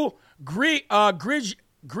 Raul Grijalva.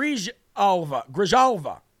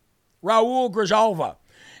 Raul Grijalva.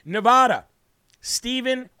 Nevada,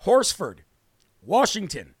 Stephen Horsford.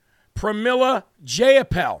 Washington, Pramila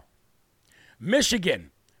Jayapal.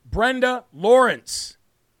 Michigan, Brenda Lawrence.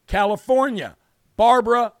 California,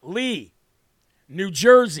 Barbara Lee. New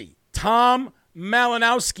Jersey, Tom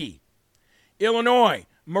Malinowski. Illinois,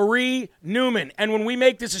 Marie Newman. And when we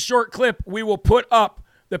make this a short clip, we will put up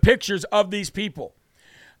the pictures of these people.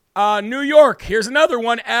 New York, here's another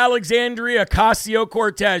one, Alexandria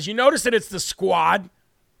Ocasio-Cortez. You notice that it's the squad.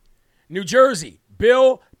 New Jersey,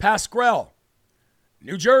 Bill Pascrell.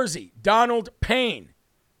 New Jersey, Donald Payne.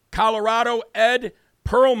 Colorado, Ed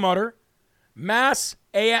Perlmutter. Mass,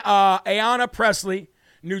 Ayanna Pressley.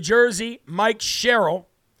 New Jersey, Mike Sherrill.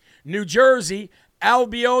 New Jersey,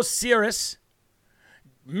 Albio Cirrus.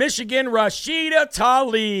 Michigan, Rashida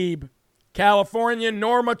Tlaib. California,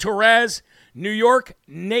 Norma Torres. New York,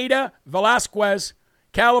 Nada Velasquez.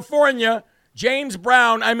 California, James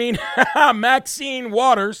Brown. Maxine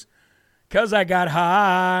Waters, because I got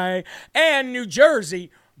high. And New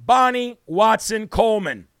Jersey, Bonnie Watson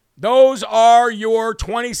Coleman. Those are your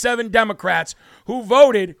 27 Democrats who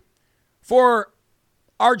voted for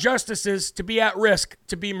our justices to be at risk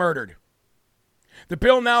to be murdered. The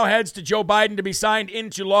bill now heads to Joe Biden to be signed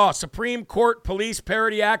into law. Supreme Court Police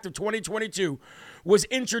Parity Act of 2022 was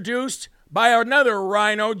introduced by another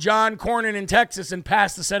rhino, John Cornyn in Texas, and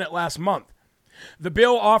passed the Senate last month. The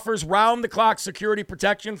bill offers round-the-clock security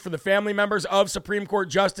protection for the family members of Supreme Court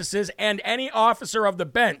justices and any officer of the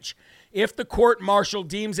bench if the court-martial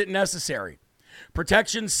deems it necessary.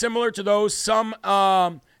 Protections similar to those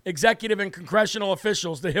some executive and congressional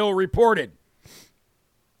officials, The Hill reported.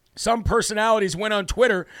 Some personalities went on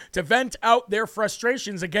Twitter to vent out their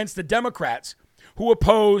frustrations against the Democrats who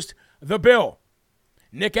opposed the bill.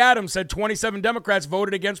 Nick Adams said 27 Democrats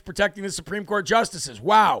voted against protecting the Supreme Court justices.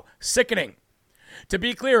 Wow, sickening. To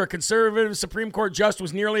be clear, a conservative Supreme Court justice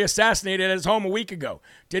was nearly assassinated at his home a week ago.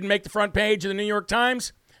 Didn't make the front page of the New York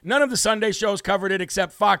Times? None of the Sunday shows covered it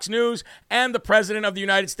except Fox News, and the President of the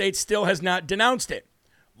United States still has not denounced it.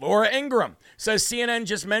 Laura Ingraham says CNN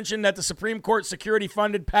just mentioned that the Supreme Court security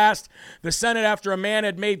funded past the Senate after a man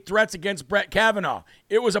had made threats against Brett Kavanaugh.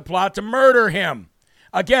 It was a plot to murder him.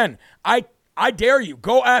 Again, I dare you,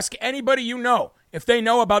 go ask anybody you know if they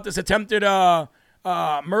know about this attempted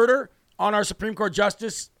murder on our Supreme Court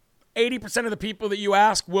justice. 80% of the people that you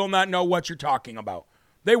ask will not know what you're talking about.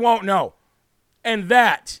 They won't know. And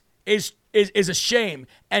that is a shame,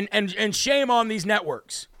 and shame on these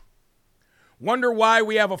networks. Wonder why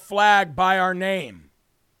we have a flag by our name.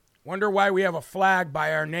 Wonder why we have a flag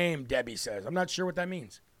by our name, Debbie says. I'm not sure what that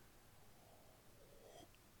means.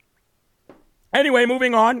 Anyway,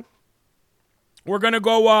 moving on. We're going to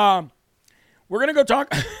go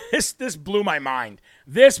talk. This blew my mind.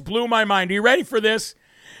 This blew my mind. Are you ready for this?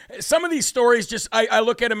 Some of these stories just, I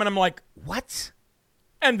look at them and I'm like, what?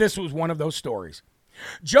 And this was one of those stories.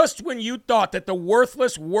 Just when you thought that the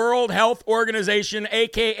worthless World Health Organization,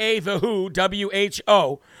 a.k.a. the WHO,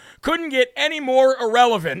 WHO, couldn't get any more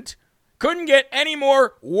irrelevant, couldn't get any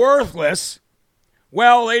more worthless,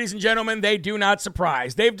 well, ladies and gentlemen, they do not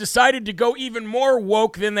surprise. They've decided to go even more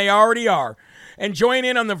woke than they already are and join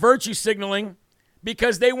in on the virtue signaling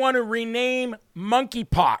because they want to rename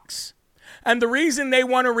monkeypox. And the reason they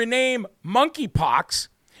want to rename monkeypox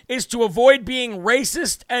is to avoid being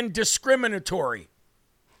racist and discriminatory.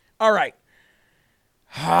 All right.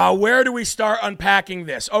 Where do we start unpacking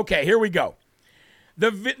this? Okay, here we go.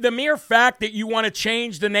 The mere fact that you want to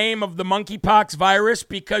change the name of the monkeypox virus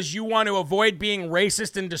because you want to avoid being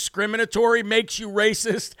racist and discriminatory makes you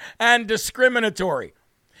racist and discriminatory.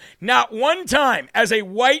 Not one time as a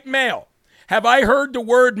white male have I heard the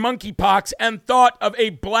word monkeypox and thought of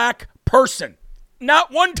a black person.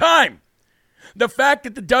 Not one time. The fact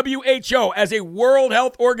that the WHO, as a World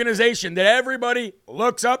Health Organization that everybody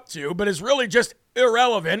looks up to, but is really just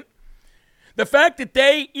irrelevant, the fact that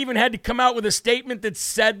they even had to come out with a statement that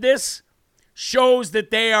said this shows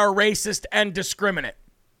that they are racist and discriminate.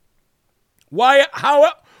 Why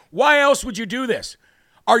else would you do this?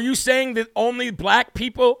 Are you saying that only black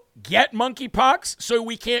people get monkeypox, so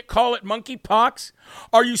we can't call it monkeypox?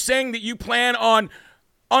 Are you saying that you plan on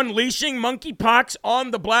unleashing monkeypox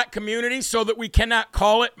on the black community so that we cannot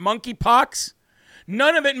call it monkeypox?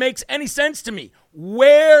 None of it makes any sense to me.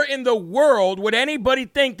 Where in the world would anybody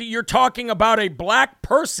think that you're talking about a black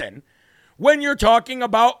person when you're talking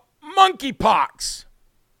about monkeypox?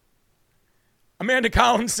 Amanda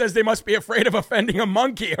Collins says they must be afraid of offending a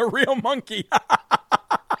monkey, a real monkey.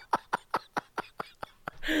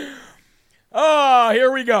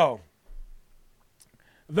 Here we go.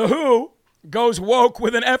 The WHO goes woke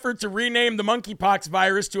with an effort to rename the monkeypox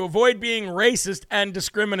virus to avoid being racist and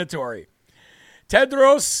discriminatory.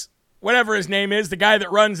 Tedros, whatever his name is, the guy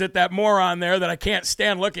that runs it, that moron there that I can't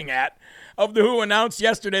stand looking at, of the WHO announced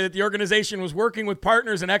yesterday that the organization was working with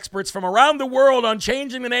partners and experts from around the world on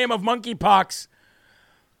changing the name of monkeypox.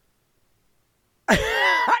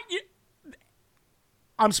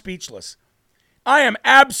 I'm speechless. I am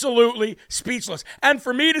absolutely speechless. And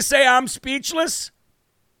for me to say I'm speechless,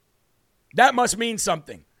 that must mean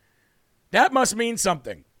something. That must mean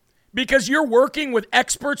something. Because you're working with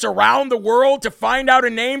experts around the world to find out a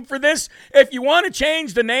name for this. If you want to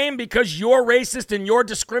change the name because you're racist and you're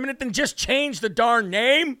discriminant, then just change the darn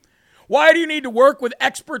name. Why do you need to work with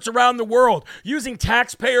experts around the world using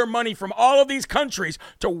taxpayer money from all of these countries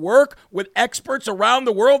to work with experts around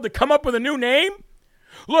the world to come up with a new name?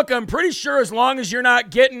 Look, I'm pretty sure as long as you're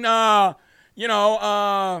not getting,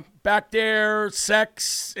 back there,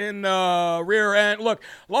 sex in the rear end. Look,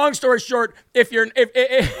 long story short, if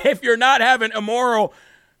you're not having immoral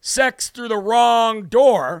sex through the wrong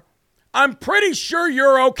door, I'm pretty sure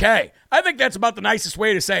you're okay. I think that's about the nicest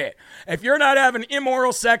way to say it. If you're not having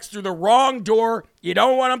immoral sex through the wrong door, you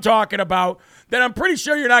know what I'm talking about, then I'm pretty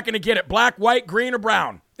sure you're not going to get it black, white, green, or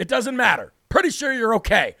brown. It doesn't matter. Pretty sure you're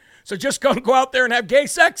okay. So just go out there and have gay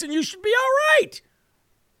sex and you should be all right.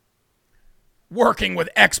 Working with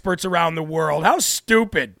experts around the world. How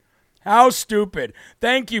stupid. How stupid.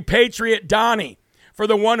 Thank you, Patriot Donnie, for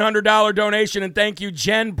the $100 donation. And thank you,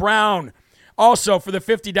 Jen Brown, also for the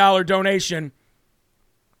 $50 donation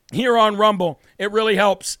here on Rumble. It really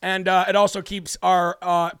helps. And it also keeps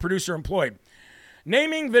our producer employed.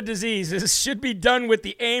 Naming the diseases should be done with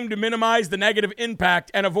the aim to minimize the negative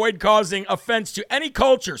impact and avoid causing offense to any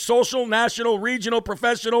culture, social, national, regional,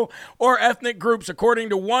 professional, or ethnic groups, according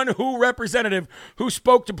to one WHO representative who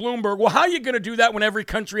spoke to Bloomberg. Well, how are you going to do that when every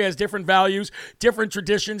country has different values, different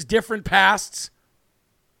traditions, different pasts?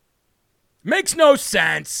 Makes no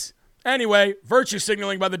sense. Anyway, virtue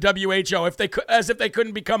signaling by the WHO, as if they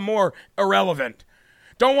couldn't become more irrelevant.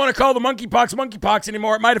 Don't want to call the monkeypox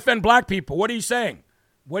anymore. It might offend black people. What are you saying?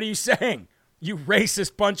 What are you saying? You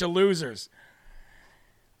racist bunch of losers.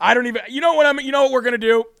 I don't even, you know what we're going to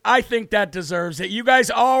do? I think that deserves it. You guys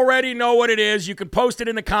already know what it is. You can post it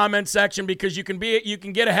in the comment section because you can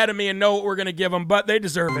get ahead of me and know what we're going to give them, but they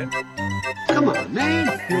deserve it. Come on, man.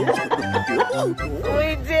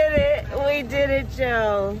 We did it,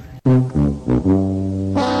 Joe.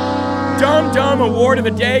 Dumb award of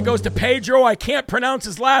the day goes to Pedro. I can't pronounce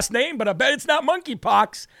his last name, but I bet it's not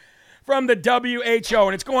monkeypox. From the WHO,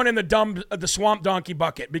 and it's going in the swamp donkey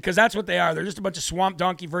bucket because that's what they are. They're just a bunch of swamp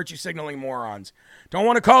donkey virtue signaling morons. Don't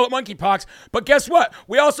want to call it monkeypox, but guess what?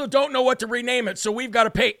 We also don't know what to rename it, so we've got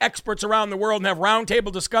to pay experts around the world and have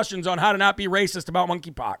roundtable discussions on how to not be racist about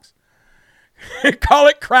monkeypox. Call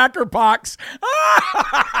it crackerpox.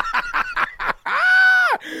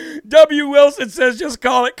 W. Wilson says just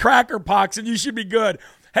call it crackerpox and you should be good.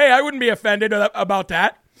 Hey, I wouldn't be offended about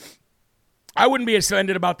that. I wouldn't be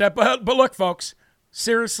offended about that, but look, folks,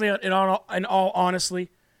 seriously, in all honesty,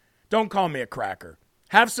 don't call me a cracker.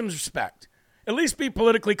 Have some respect. At least be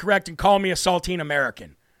politically correct and call me a saltine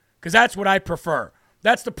American, because that's what I prefer.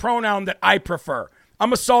 That's the pronoun that I prefer.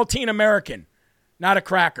 I'm a saltine American, not a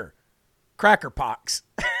cracker. Cracker pox.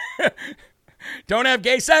 Don't have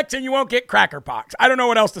gay sex and you won't get cracker pox. I don't know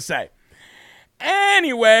what else to say.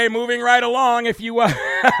 Anyway, moving right along, if you...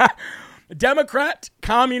 Democrat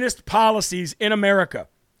communist policies in America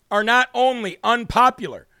are not only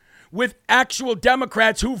unpopular with actual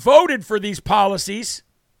Democrats who voted for these policies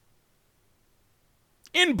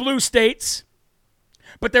in blue states,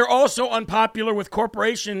 but they're also unpopular with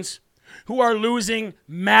corporations who are losing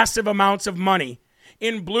massive amounts of money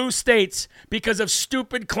in blue states because of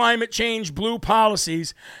stupid climate change blue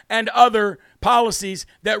policies and other policies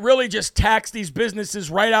that really just tax these businesses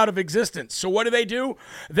right out of existence. So what do?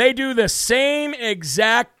 They do the same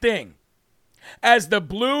exact thing as the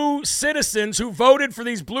blue citizens who voted for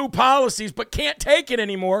these blue policies but can't take it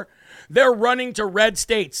anymore. They're running to red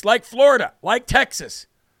states like Florida, like Texas.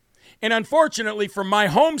 And unfortunately for my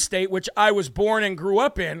home state, which I was born and grew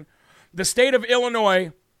up in, the state of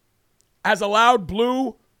Illinois has allowed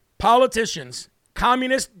blue politicians,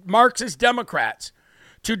 communist, Marxist Democrats,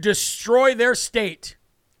 to destroy their state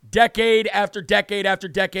decade after decade after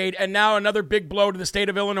decade, and now another big blow to the state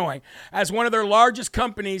of Illinois. As one of their largest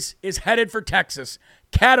companies is headed for Texas,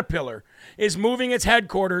 Caterpillar is moving its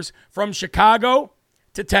headquarters from Chicago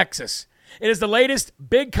to Texas. It is the latest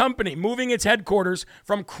big company moving its headquarters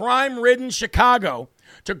from crime-ridden Chicago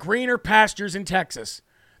to greener pastures in Texas.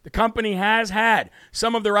 The company has had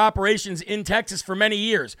some of their operations in Texas for many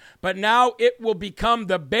years, but now it will become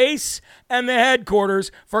the base and the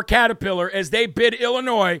headquarters for Caterpillar as they bid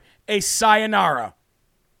Illinois a sayonara.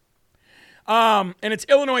 And it's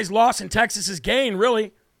Illinois' loss and Texas's gain,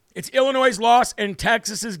 really. It's Illinois' loss and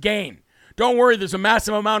Texas's gain. Don't worry, there's a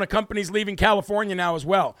massive amount of companies leaving California now as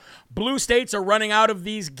well. Blue states are running out of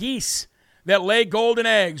these geese that lay golden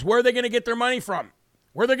eggs. Where are they going to get their money from?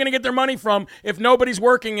 Where are they going to get their money from if nobody's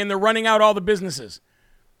working and they're running out all the businesses?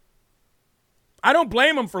 I don't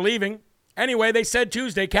blame them for leaving. Anyway,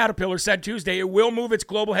 Caterpillar said Tuesday, it will move its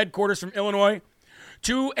global headquarters from Illinois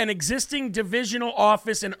to an existing divisional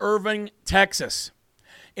office in Irving, Texas,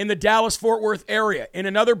 in the Dallas-Fort Worth area, in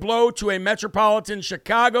another blow to a metropolitan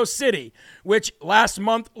Chicago city, which last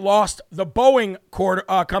month lost the Boeing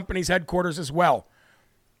company's headquarters as well.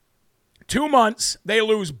 2 months, they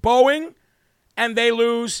lose Boeing, and they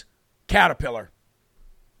lose Caterpillar.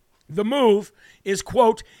 The move is,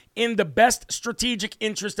 quote, in the best strategic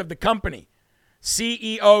interest of the company.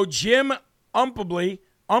 CEO Jim Umpleby,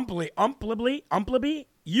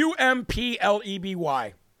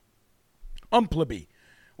 U-M-P-L-E-B-Y. Umpleby.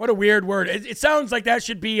 What a weird word. It sounds like that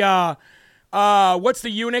should be, what's the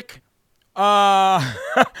eunuch?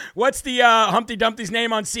 What's the Humpty Dumpty's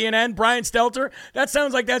name on CNN? Brian Stelter? That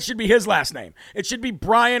sounds like that should be his last name. It should be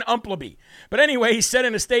Brian Umpleby. But anyway, he said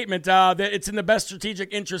in a statement that it's in the best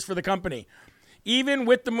strategic interest for the company. Even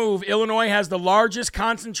with the move, Illinois has the largest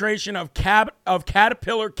concentration of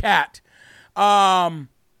Caterpillar Cat.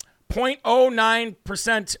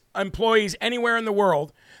 0.09% employees anywhere in the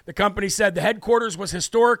world. The company said the headquarters was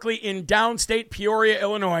historically in downstate Peoria,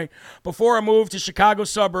 Illinois, before a move to Chicago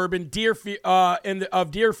suburb of Deerfield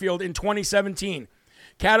in 2017.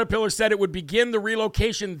 Caterpillar said it would begin the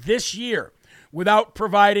relocation this year without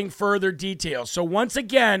providing further details. So once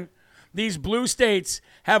again, these blue states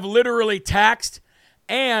have literally taxed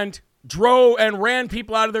and ran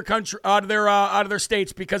people out of their country, out of their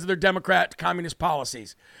states because of their Democrat communist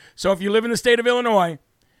policies. So if you live in the state of Illinois,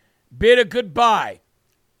 bid a goodbye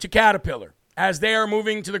to Caterpillar as they are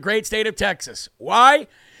moving to the great state of Texas. Why?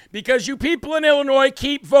 Because you people in Illinois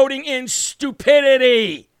keep voting in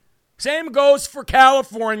stupidity. Same goes for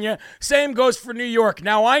California. Same goes for New York.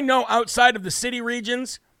 Now, I know outside of the city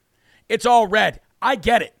regions, it's all red. I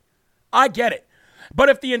get it. But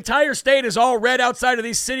if the entire state is all red outside of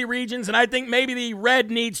these city regions, and I think maybe the red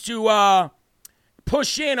needs to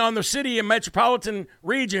push in on the city and metropolitan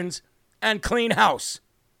regions and clean house.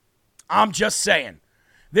 I'm just saying.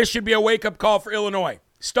 This should be a wake-up call for Illinois.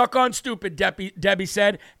 Stuck on stupid, Debbie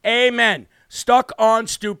said. Amen. Stuck on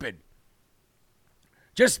stupid.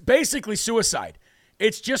 Just basically suicide.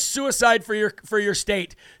 It's just suicide for your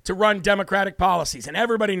state to run Democratic policies, and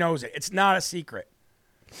everybody knows it. It's not a secret.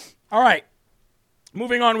 All right.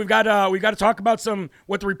 Moving on, we've got to talk about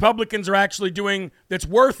what the Republicans are actually doing that's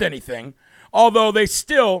worth anything, although they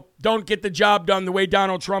still don't get the job done the way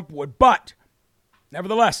Donald Trump would. But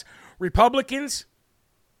nevertheless, Republicans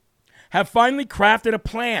have finally crafted a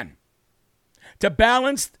plan to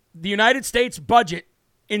balance the United States budget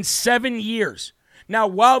in 7 years. Now,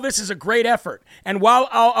 while this is a great effort, and while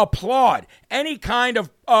I'll applaud any kind of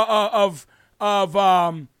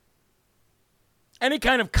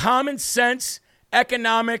common sense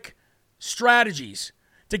economic strategies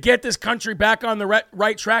to get this country back on the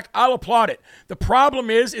right track, I'll applaud it. The problem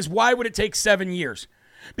is why would it take 7 years?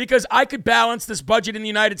 Because I could balance this budget in the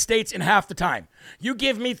United States in half the time. You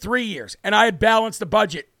give me 3 years, and I had balanced the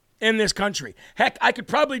budget in this country. Heck, I could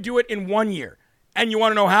probably do it in 1 year. And you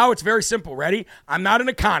want to know how? It's very simple. Ready? I'm not an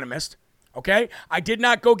economist, okay? I did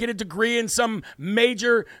not go get a degree in some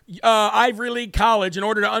major Ivy League college in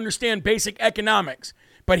order to understand basic economics.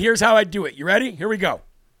 But here's how I do it. You ready? Here we go.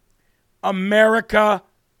 America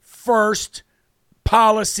first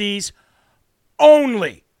policies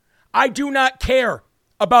only. I do not care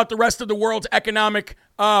about the rest of the world's economic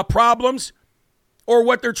problems or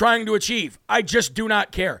what they're trying to achieve. I just do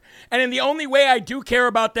not care. And the only way I do care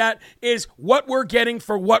about that is what we're getting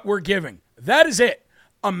for what we're giving. That is it.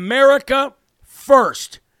 America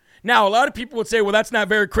first. Now, a lot of people would say, well, that's not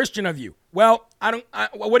very Christian of you. Well,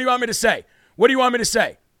 what do you want me to say? What do you want me to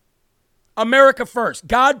say? America first.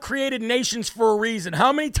 God created nations for a reason.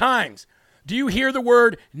 How many times do you hear the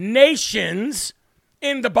word nations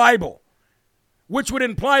in the Bible? Which would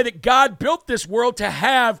imply that God built this world to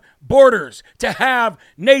have borders, to have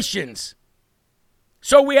nations.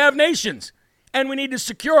 So we have nations, and we need to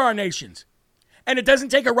secure our nations. And it doesn't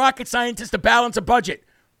take a rocket scientist to balance a budget.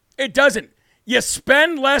 It doesn't. You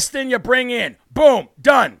spend less than you bring in. Boom,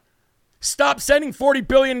 done. Stop sending $40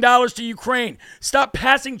 billion to Ukraine. Stop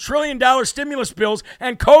passing trillion-dollar stimulus bills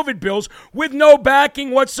and COVID bills with no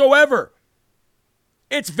backing whatsoever.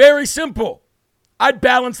 It's very simple. I'd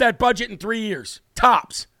balance that budget in 3 years.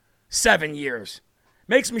 Tops. 7 years.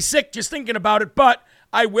 Makes me sick just thinking about it, but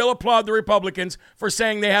I will applaud the Republicans for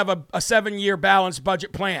saying they have a 7-year balanced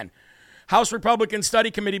budget plan. House Republican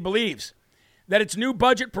Study Committee believes that its new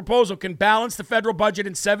budget proposal can balance the federal budget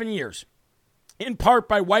in 7 years, in part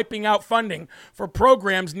by wiping out funding for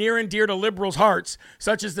programs near and dear to liberals' hearts,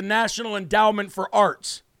 such as the National Endowment for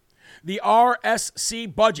Arts. The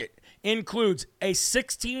RSC budget includes a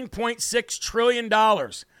 $16.6 trillion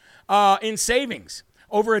in savings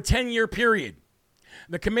over a 10-year period.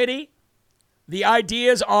 The committee, the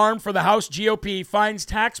ideas arm for the House GOP, finds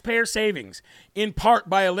taxpayer savings in part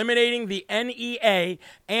by eliminating the NEA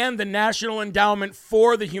and the National Endowment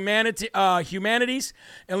for the Humanities,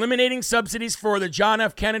 eliminating subsidies for the John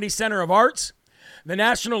F. Kennedy Center of Arts, the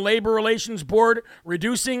National Labor Relations Board,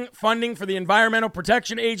 reducing funding for the Environmental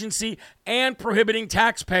Protection Agency, and prohibiting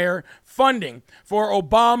taxpayer funding for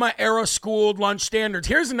Obama-era school lunch standards.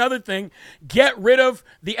 Here's another thing. Get rid of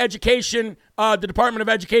the Department of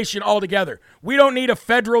Education altogether. We don't need a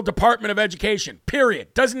federal Department of Education,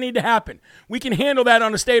 period. Doesn't need to happen. We can handle that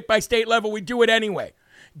on a state-by-state level. We do it anyway.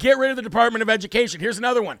 Get rid of the Department of Education. Here's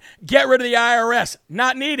another one. Get rid of the IRS.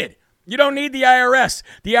 Not needed. You don't need the IRS.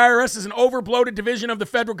 The IRS is an overbloated division of the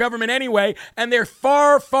federal government anyway, and they're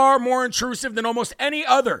far, far more intrusive than almost any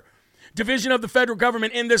other division of the federal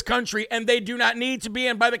government in this country, and they do not need to be,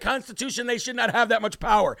 and by the Constitution, they should not have that much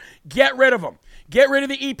power. Get rid of them. Get rid of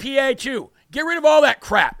the EPA, too. Get rid of all that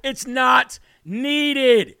crap. It's not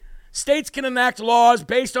needed. States can enact laws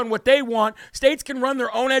based on what they want. States can run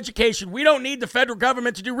their own education. We don't need the federal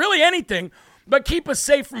government to do really anything but keep us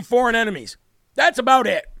safe from foreign enemies. That's about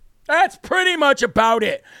it. That's pretty much about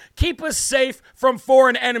it. Keep us safe from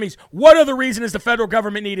foreign enemies. What other reason is the federal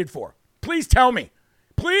government needed for? Please tell me.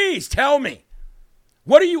 Please tell me.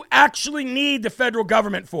 What do you actually need the federal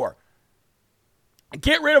government for?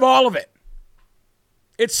 Get rid of all of it.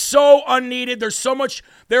 It's so unneeded. There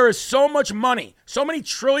is so much money, so many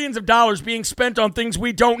trillions of dollars being spent on things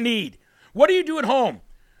we don't need. What do you do at home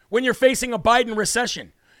when you're facing a Biden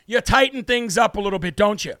recession? You tighten things up a little bit,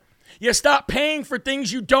 don't you? You stop paying for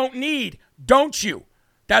things you don't need, don't you?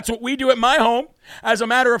 That's what we do at my home. As a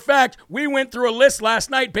matter of fact, we went through a list last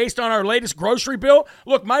night based on our latest grocery bill.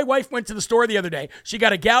 Look, my wife went to the store the other day. She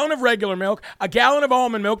got a gallon of regular milk, a gallon of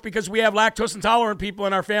almond milk because we have lactose intolerant people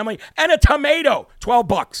in our family, and a tomato,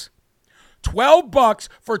 $12. $12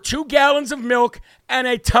 for 2 gallons of milk and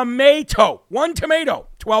a tomato. One tomato,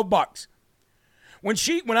 $12.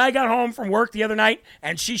 When I got home from work the other night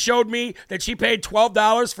and she showed me that she paid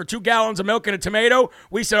 $12 for 2 gallons of milk and a tomato,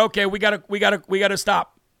 we said, okay, we gotta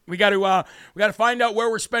stop. We got to find out where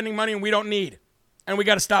we're spending money and we don't need, and we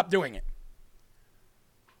got to stop doing it.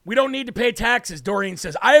 We don't need to pay taxes, Doreen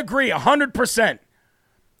says. I agree 100%.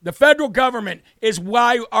 The federal government is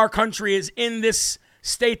why our country is in this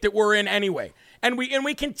state that we're in anyway. And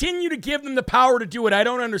we continue to give them the power to do it. I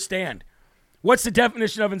don't understand. What's the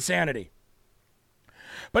definition of insanity?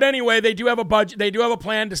 But anyway, they do have a budget. They do have a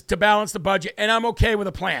plan to balance the budget, and I'm okay with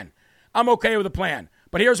a plan.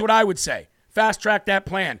 But here's what I would say. Fast track that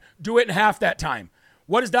plan. Do it in half that time.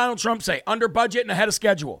 What does Donald Trump say? Under budget and ahead of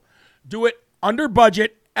schedule. Do it under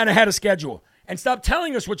budget and ahead of schedule. And stop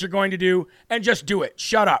telling us what you're going to do and just do it.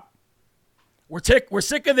 Shut up. We're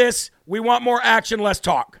sick of this. We want more action, less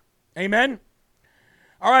talk. Amen?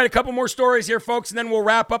 All right, a couple more stories here, folks, and then we'll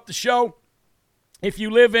wrap up the show. If you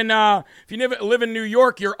live in New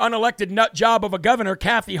York, your unelected nut job of a governor,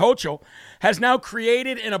 Kathy Hochul, has now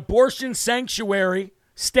created an abortion sanctuary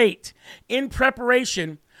state in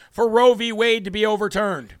preparation for Roe v. Wade to be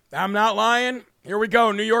overturned. I'm not lying. Here we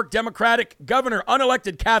go. New York Democratic governor,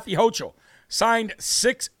 unelected Kathy Hochul, signed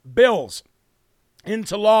 6 bills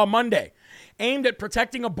into law Monday aimed at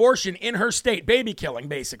protecting abortion in her state, baby killing,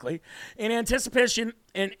 basically, in anticipation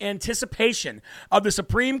of the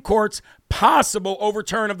Supreme Court's possible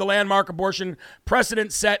overturn of the landmark abortion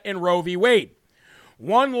precedent set in Roe v. Wade.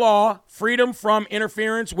 One law, Freedom from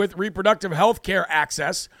Interference with Reproductive Health Care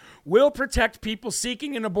Access, will protect people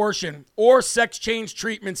seeking an abortion or sex change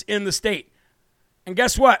treatments in the state. And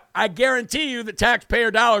guess what? I guarantee you that taxpayer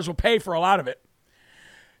dollars will pay for a lot of it.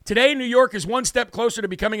 Today, New York is one step closer to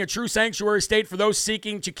becoming a true sanctuary state for those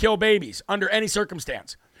seeking to kill babies under any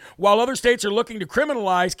circumstance. While other states are looking to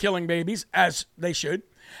criminalize killing babies, as they should,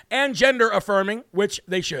 and gender affirming, which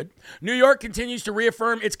they should, New York continues to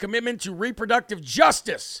reaffirm its commitment to reproductive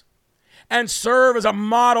justice and serve as a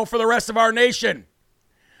model for the rest of our nation.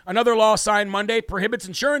 Another law signed Monday prohibits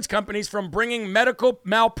insurance companies from bringing medical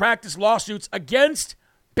malpractice lawsuits against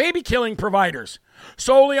baby killing providers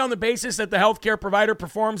solely on the basis that the healthcare provider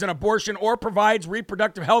performs an abortion or provides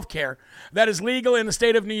reproductive health care that is legal in the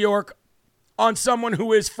state of New York on someone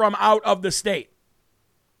who is from out of the state.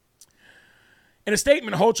 In a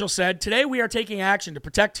statement, Hochul said, "Today we are taking action to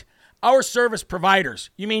protect our service providers."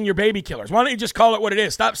 You mean your baby killers. Why don't you just call it what it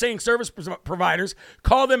is? Stop saying service providers.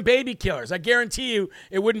 Call them baby killers. I guarantee you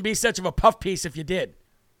it wouldn't be such of a puff piece if you did.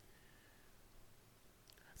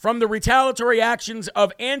 From the retaliatory actions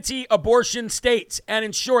of anti-abortion states and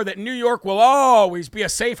ensure that New York will always be a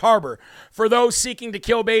safe harbor for those seeking to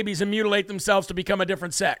kill babies and mutilate themselves to become a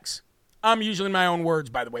different sex. I'm using my own words,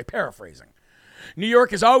 by the way, paraphrasing. New York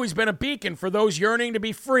has always been a beacon for those yearning to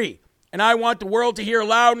be free, and I want the world to hear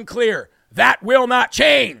loud and clear, that will not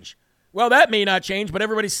change. Well, that may not change, but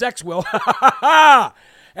everybody's sex will.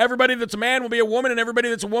 Everybody that's a man will be a woman, and everybody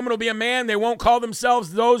that's a woman will be a man. They won't call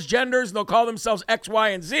themselves those genders. They'll call themselves X, Y,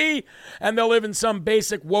 and Z, and they'll live in some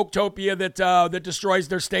basic woketopia that destroys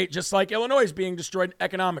their state, just like Illinois is being destroyed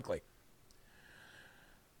economically.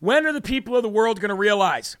 When are the people of the world going to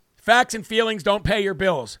realize facts and feelings don't pay your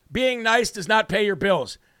bills? Being nice does not pay your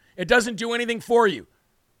bills. It doesn't do anything for you.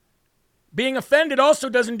 Being offended also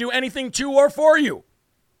doesn't do anything to or for you.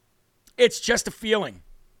 It's just a feeling.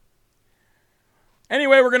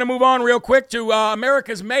 Anyway, we're going to move on real quick to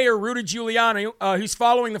America's Mayor, Rudy Giuliani, who's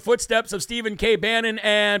following the footsteps of Stephen K. Bannon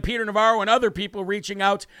and Peter Navarro and other people reaching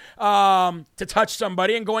out to touch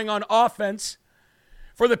somebody and going on offense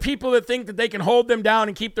for the people that think that they can hold them down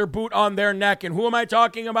and keep their boot on their neck. And who am I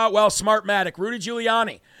talking about? Well, Smartmatic. Rudy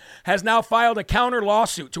Giuliani has now filed a counter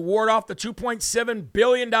lawsuit to ward off the $2.7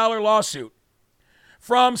 billion lawsuit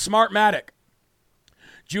from Smartmatic.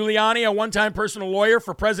 Giuliani, a one-time personal lawyer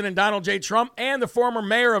for President Donald J. Trump and the former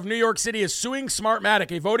mayor of New York City, is suing Smartmatic,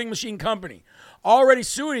 a voting machine company, already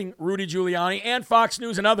suing Rudy Giuliani and Fox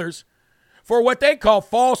News and others for what they call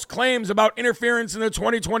false claims about interference in the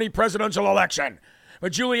 2020 presidential election.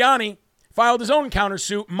 But Giuliani filed his own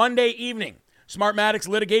countersuit Monday evening, Smartmatic's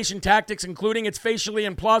litigation tactics, including its facially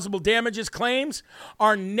implausible damages claims,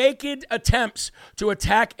 are naked attempts to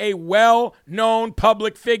attack a well-known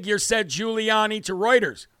public figure, said Giuliani to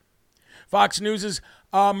Reuters. Fox News'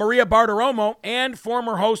 Maria Bartiromo and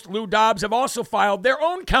former host Lou Dobbs have also filed their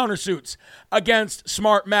own countersuits against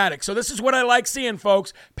Smartmatic. So this is what I like seeing,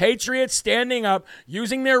 folks. Patriots standing up,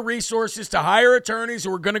 using their resources to hire attorneys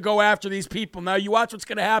who are going to go after these people. Now, you watch what's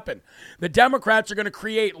going to happen. The Democrats are going to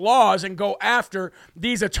create laws and go after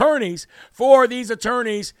these attorneys for these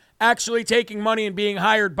attorneys actually taking money and being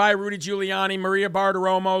hired by Rudy Giuliani, Maria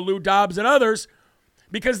Bartiromo, Lou Dobbs, and others,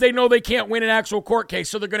 because they know they can't win an actual court case.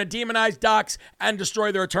 So they're going to demonize docs and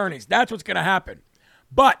destroy their attorneys. That's what's going to happen.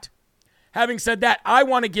 But having said that, I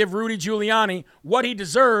want to give Rudy Giuliani what he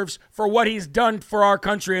deserves for what he's done for our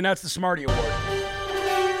country, and that's the Smarty Award.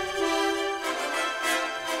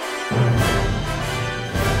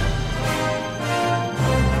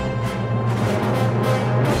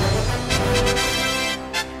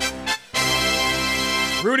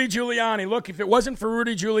 Rudy Giuliani. Look, if it wasn't for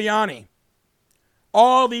Rudy Giuliani,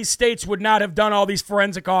 all these states would not have done all these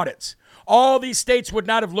forensic audits. All these states would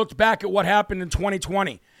not have looked back at what happened in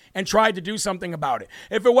 2020 and tried to do something about it.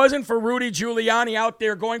 If it wasn't for Rudy Giuliani out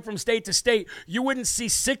there going from state to state, you wouldn't see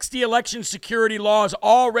 60 election security laws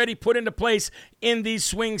already put into place in these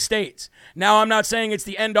swing states. Now, I'm not saying it's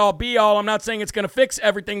the end-all, be-all. I'm not saying it's going to fix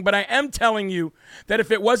everything, but I am telling you that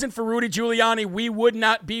if it wasn't for Rudy Giuliani, we would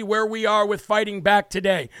not be where we are with fighting back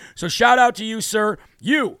today. So shout out to you, sir.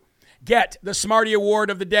 You get the Smarty Award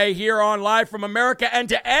of the day here on Live from America. And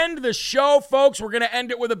to end the show, folks, we're going to end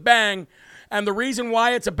it with a bang. And the reason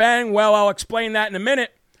why it's a bang, well, I'll explain that in a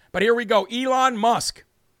minute. But here we go. Elon Musk,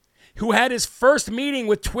 who had his first meeting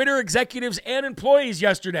with Twitter executives and employees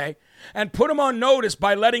yesterday and put them on notice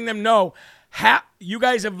by letting them know, you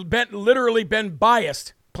guys have literally been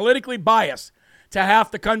biased, politically biased to half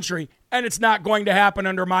the country, and it's not going to happen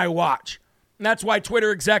under my watch. And that's why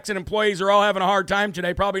Twitter execs and employees are all having a hard time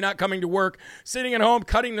today, probably not coming to work, sitting at home,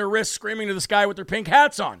 cutting their wrists, screaming to the sky with their pink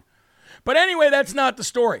hats on. But anyway, that's not the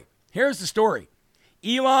story. Here's the story.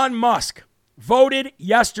 Elon Musk voted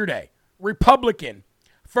yesterday Republican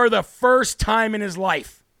for the first time in his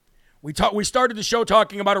life. We started the show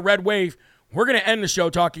talking about a red wave. We're going to end the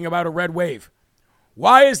show talking about a red wave.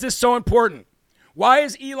 Why is this so important? Why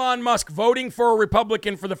is Elon Musk voting for a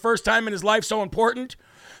Republican for the first time in his life so important?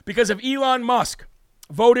 Because if Elon Musk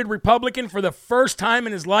voted Republican for the first time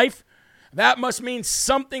in his life, that must mean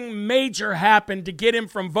something major happened to get him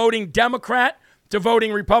from voting Democrat to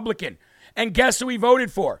voting Republican. And guess who he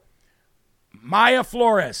voted for? Maya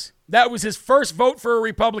Flores. That was his first vote for a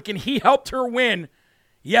Republican. He helped her win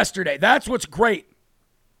yesterday. That's what's great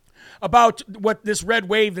about what this red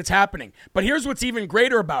wave that's happening. But here's what's even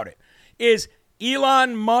greater about it, is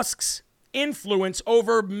Elon Musk's influence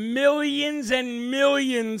over millions and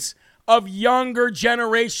millions of younger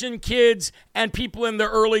generation kids and people in their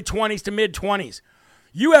early 20s to mid-20s.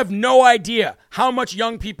 You have no idea how much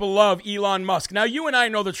young people love Elon Musk. Now, you and I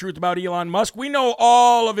know the truth about Elon Musk. We know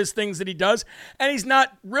all of his things that he does, and he's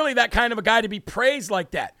not really that kind of a guy to be praised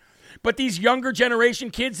like that. But these younger generation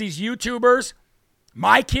kids, these YouTubers,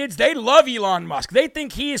 my kids, they love Elon Musk. They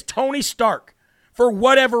think he is Tony Stark for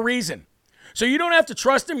whatever reason. So you don't have to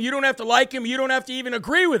trust him. You don't have to like him. You don't have to even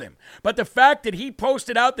agree with him. But the fact that he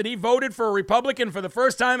posted out that he voted for a Republican for the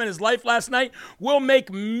first time in his life last night will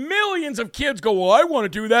make millions of kids go, well, I want to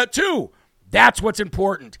do that too. That's what's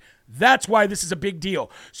important. That's why this is a big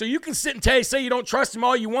deal. So you can sit and say you don't trust him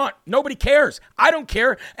all you want. Nobody cares. I don't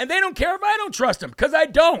care. And they don't care if I don't trust him, because I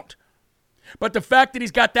don't. But the fact that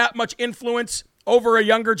he's got that much influence over a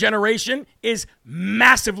younger generation is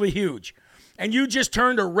massively huge. And you just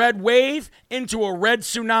turned a red wave into a red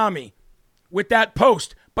tsunami with that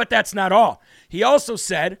post. But that's not all. He also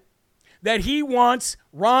said that he wants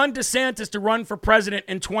Ron DeSantis to run for president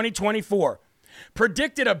in 2024.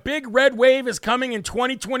 Predicted a big red wave is coming in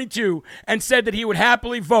 2022 and said that he would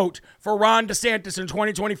happily vote for Ron DeSantis in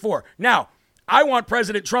 2024. Now, I want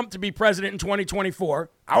President Trump to be president in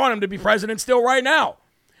 2024. I want him to be president still right now.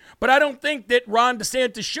 But I don't think that Ron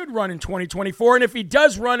DeSantis should run in 2024. And if he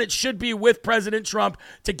does run, it should be with President Trump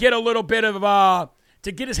to get a little bit of,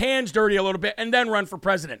 to get his hands dirty a little bit and then run for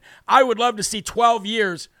president. I would love to see 12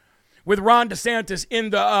 years with Ron DeSantis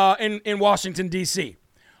in Washington, D.C.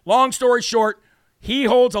 Long story short, he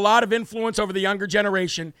holds a lot of influence over the younger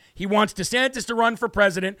generation. He wants DeSantis to run for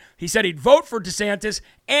president. He said he'd vote for DeSantis,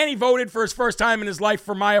 and he voted for his first time in his life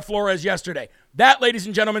for Maya Flores yesterday. That, ladies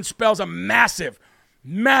and gentlemen, spells a massive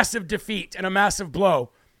defeat and a massive blow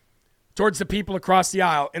towards the people across the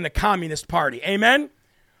aisle in the Communist Party. Amen?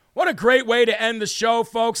 What a great way to end the show,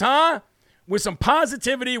 folks, huh? with some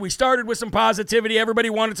positivity. We started with some positivity. Everybody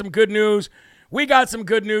wanted some good news. We got some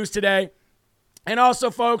good news today. And also,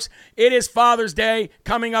 folks, it is Father's Day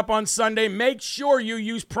coming up on Sunday. Make sure you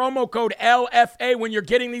use promo code LFA when you're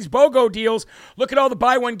getting these BOGO deals. Look at all the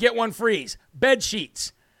buy one, get one frees. Bed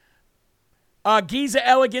sheets, Giza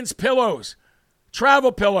Elegance pillows,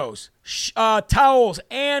 travel pillows, towels,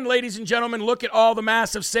 and, ladies and gentlemen, look at all the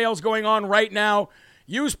massive sales going on right now.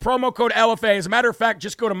 Use promo code LFA. As a matter of fact,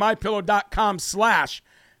 just go to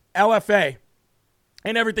mypillow.com/LFA,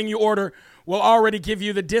 and everything you order will already give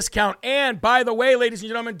you the discount. And by the way, ladies and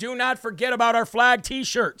gentlemen, do not forget about our flag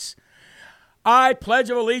t-shirts. I pledge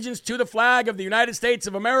of allegiance to the flag of the United States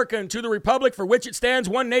of America and to the republic for which it stands,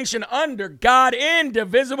 one nation under God,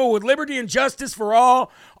 indivisible, with liberty and justice for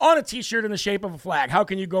all, on a t-shirt in the shape of a flag. How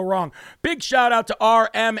can you go wrong? Big shout out to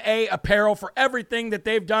RMA Apparel for everything that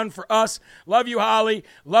they've done for us. Love you, Holly.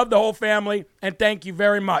 Love the whole family. And thank you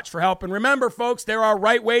very much for helping. Remember, folks, there are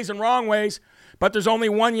right ways and wrong ways, but there's only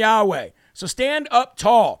one Yahweh. So stand up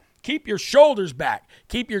tall, keep your shoulders back,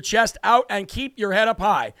 keep your chest out, and keep your head up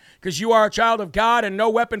high, because you are a child of God and no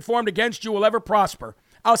weapon formed against you will ever prosper.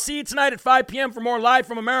 I'll see you tonight at 5 p.m. for more Live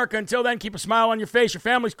from America. Until then, keep a smile on your face, your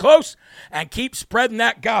family's close, and keep spreading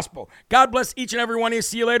that gospel. God bless each and every one of you.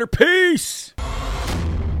 See you later. Peace.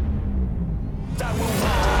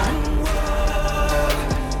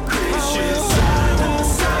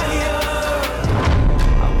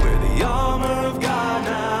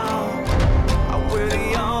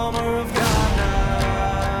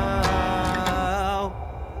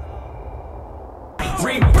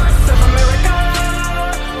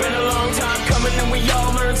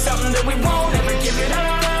 Something that we won't ever give it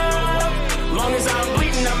up. Long as I'm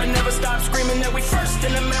bleeding, I'ma never stop screaming that we first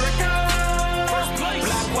in America.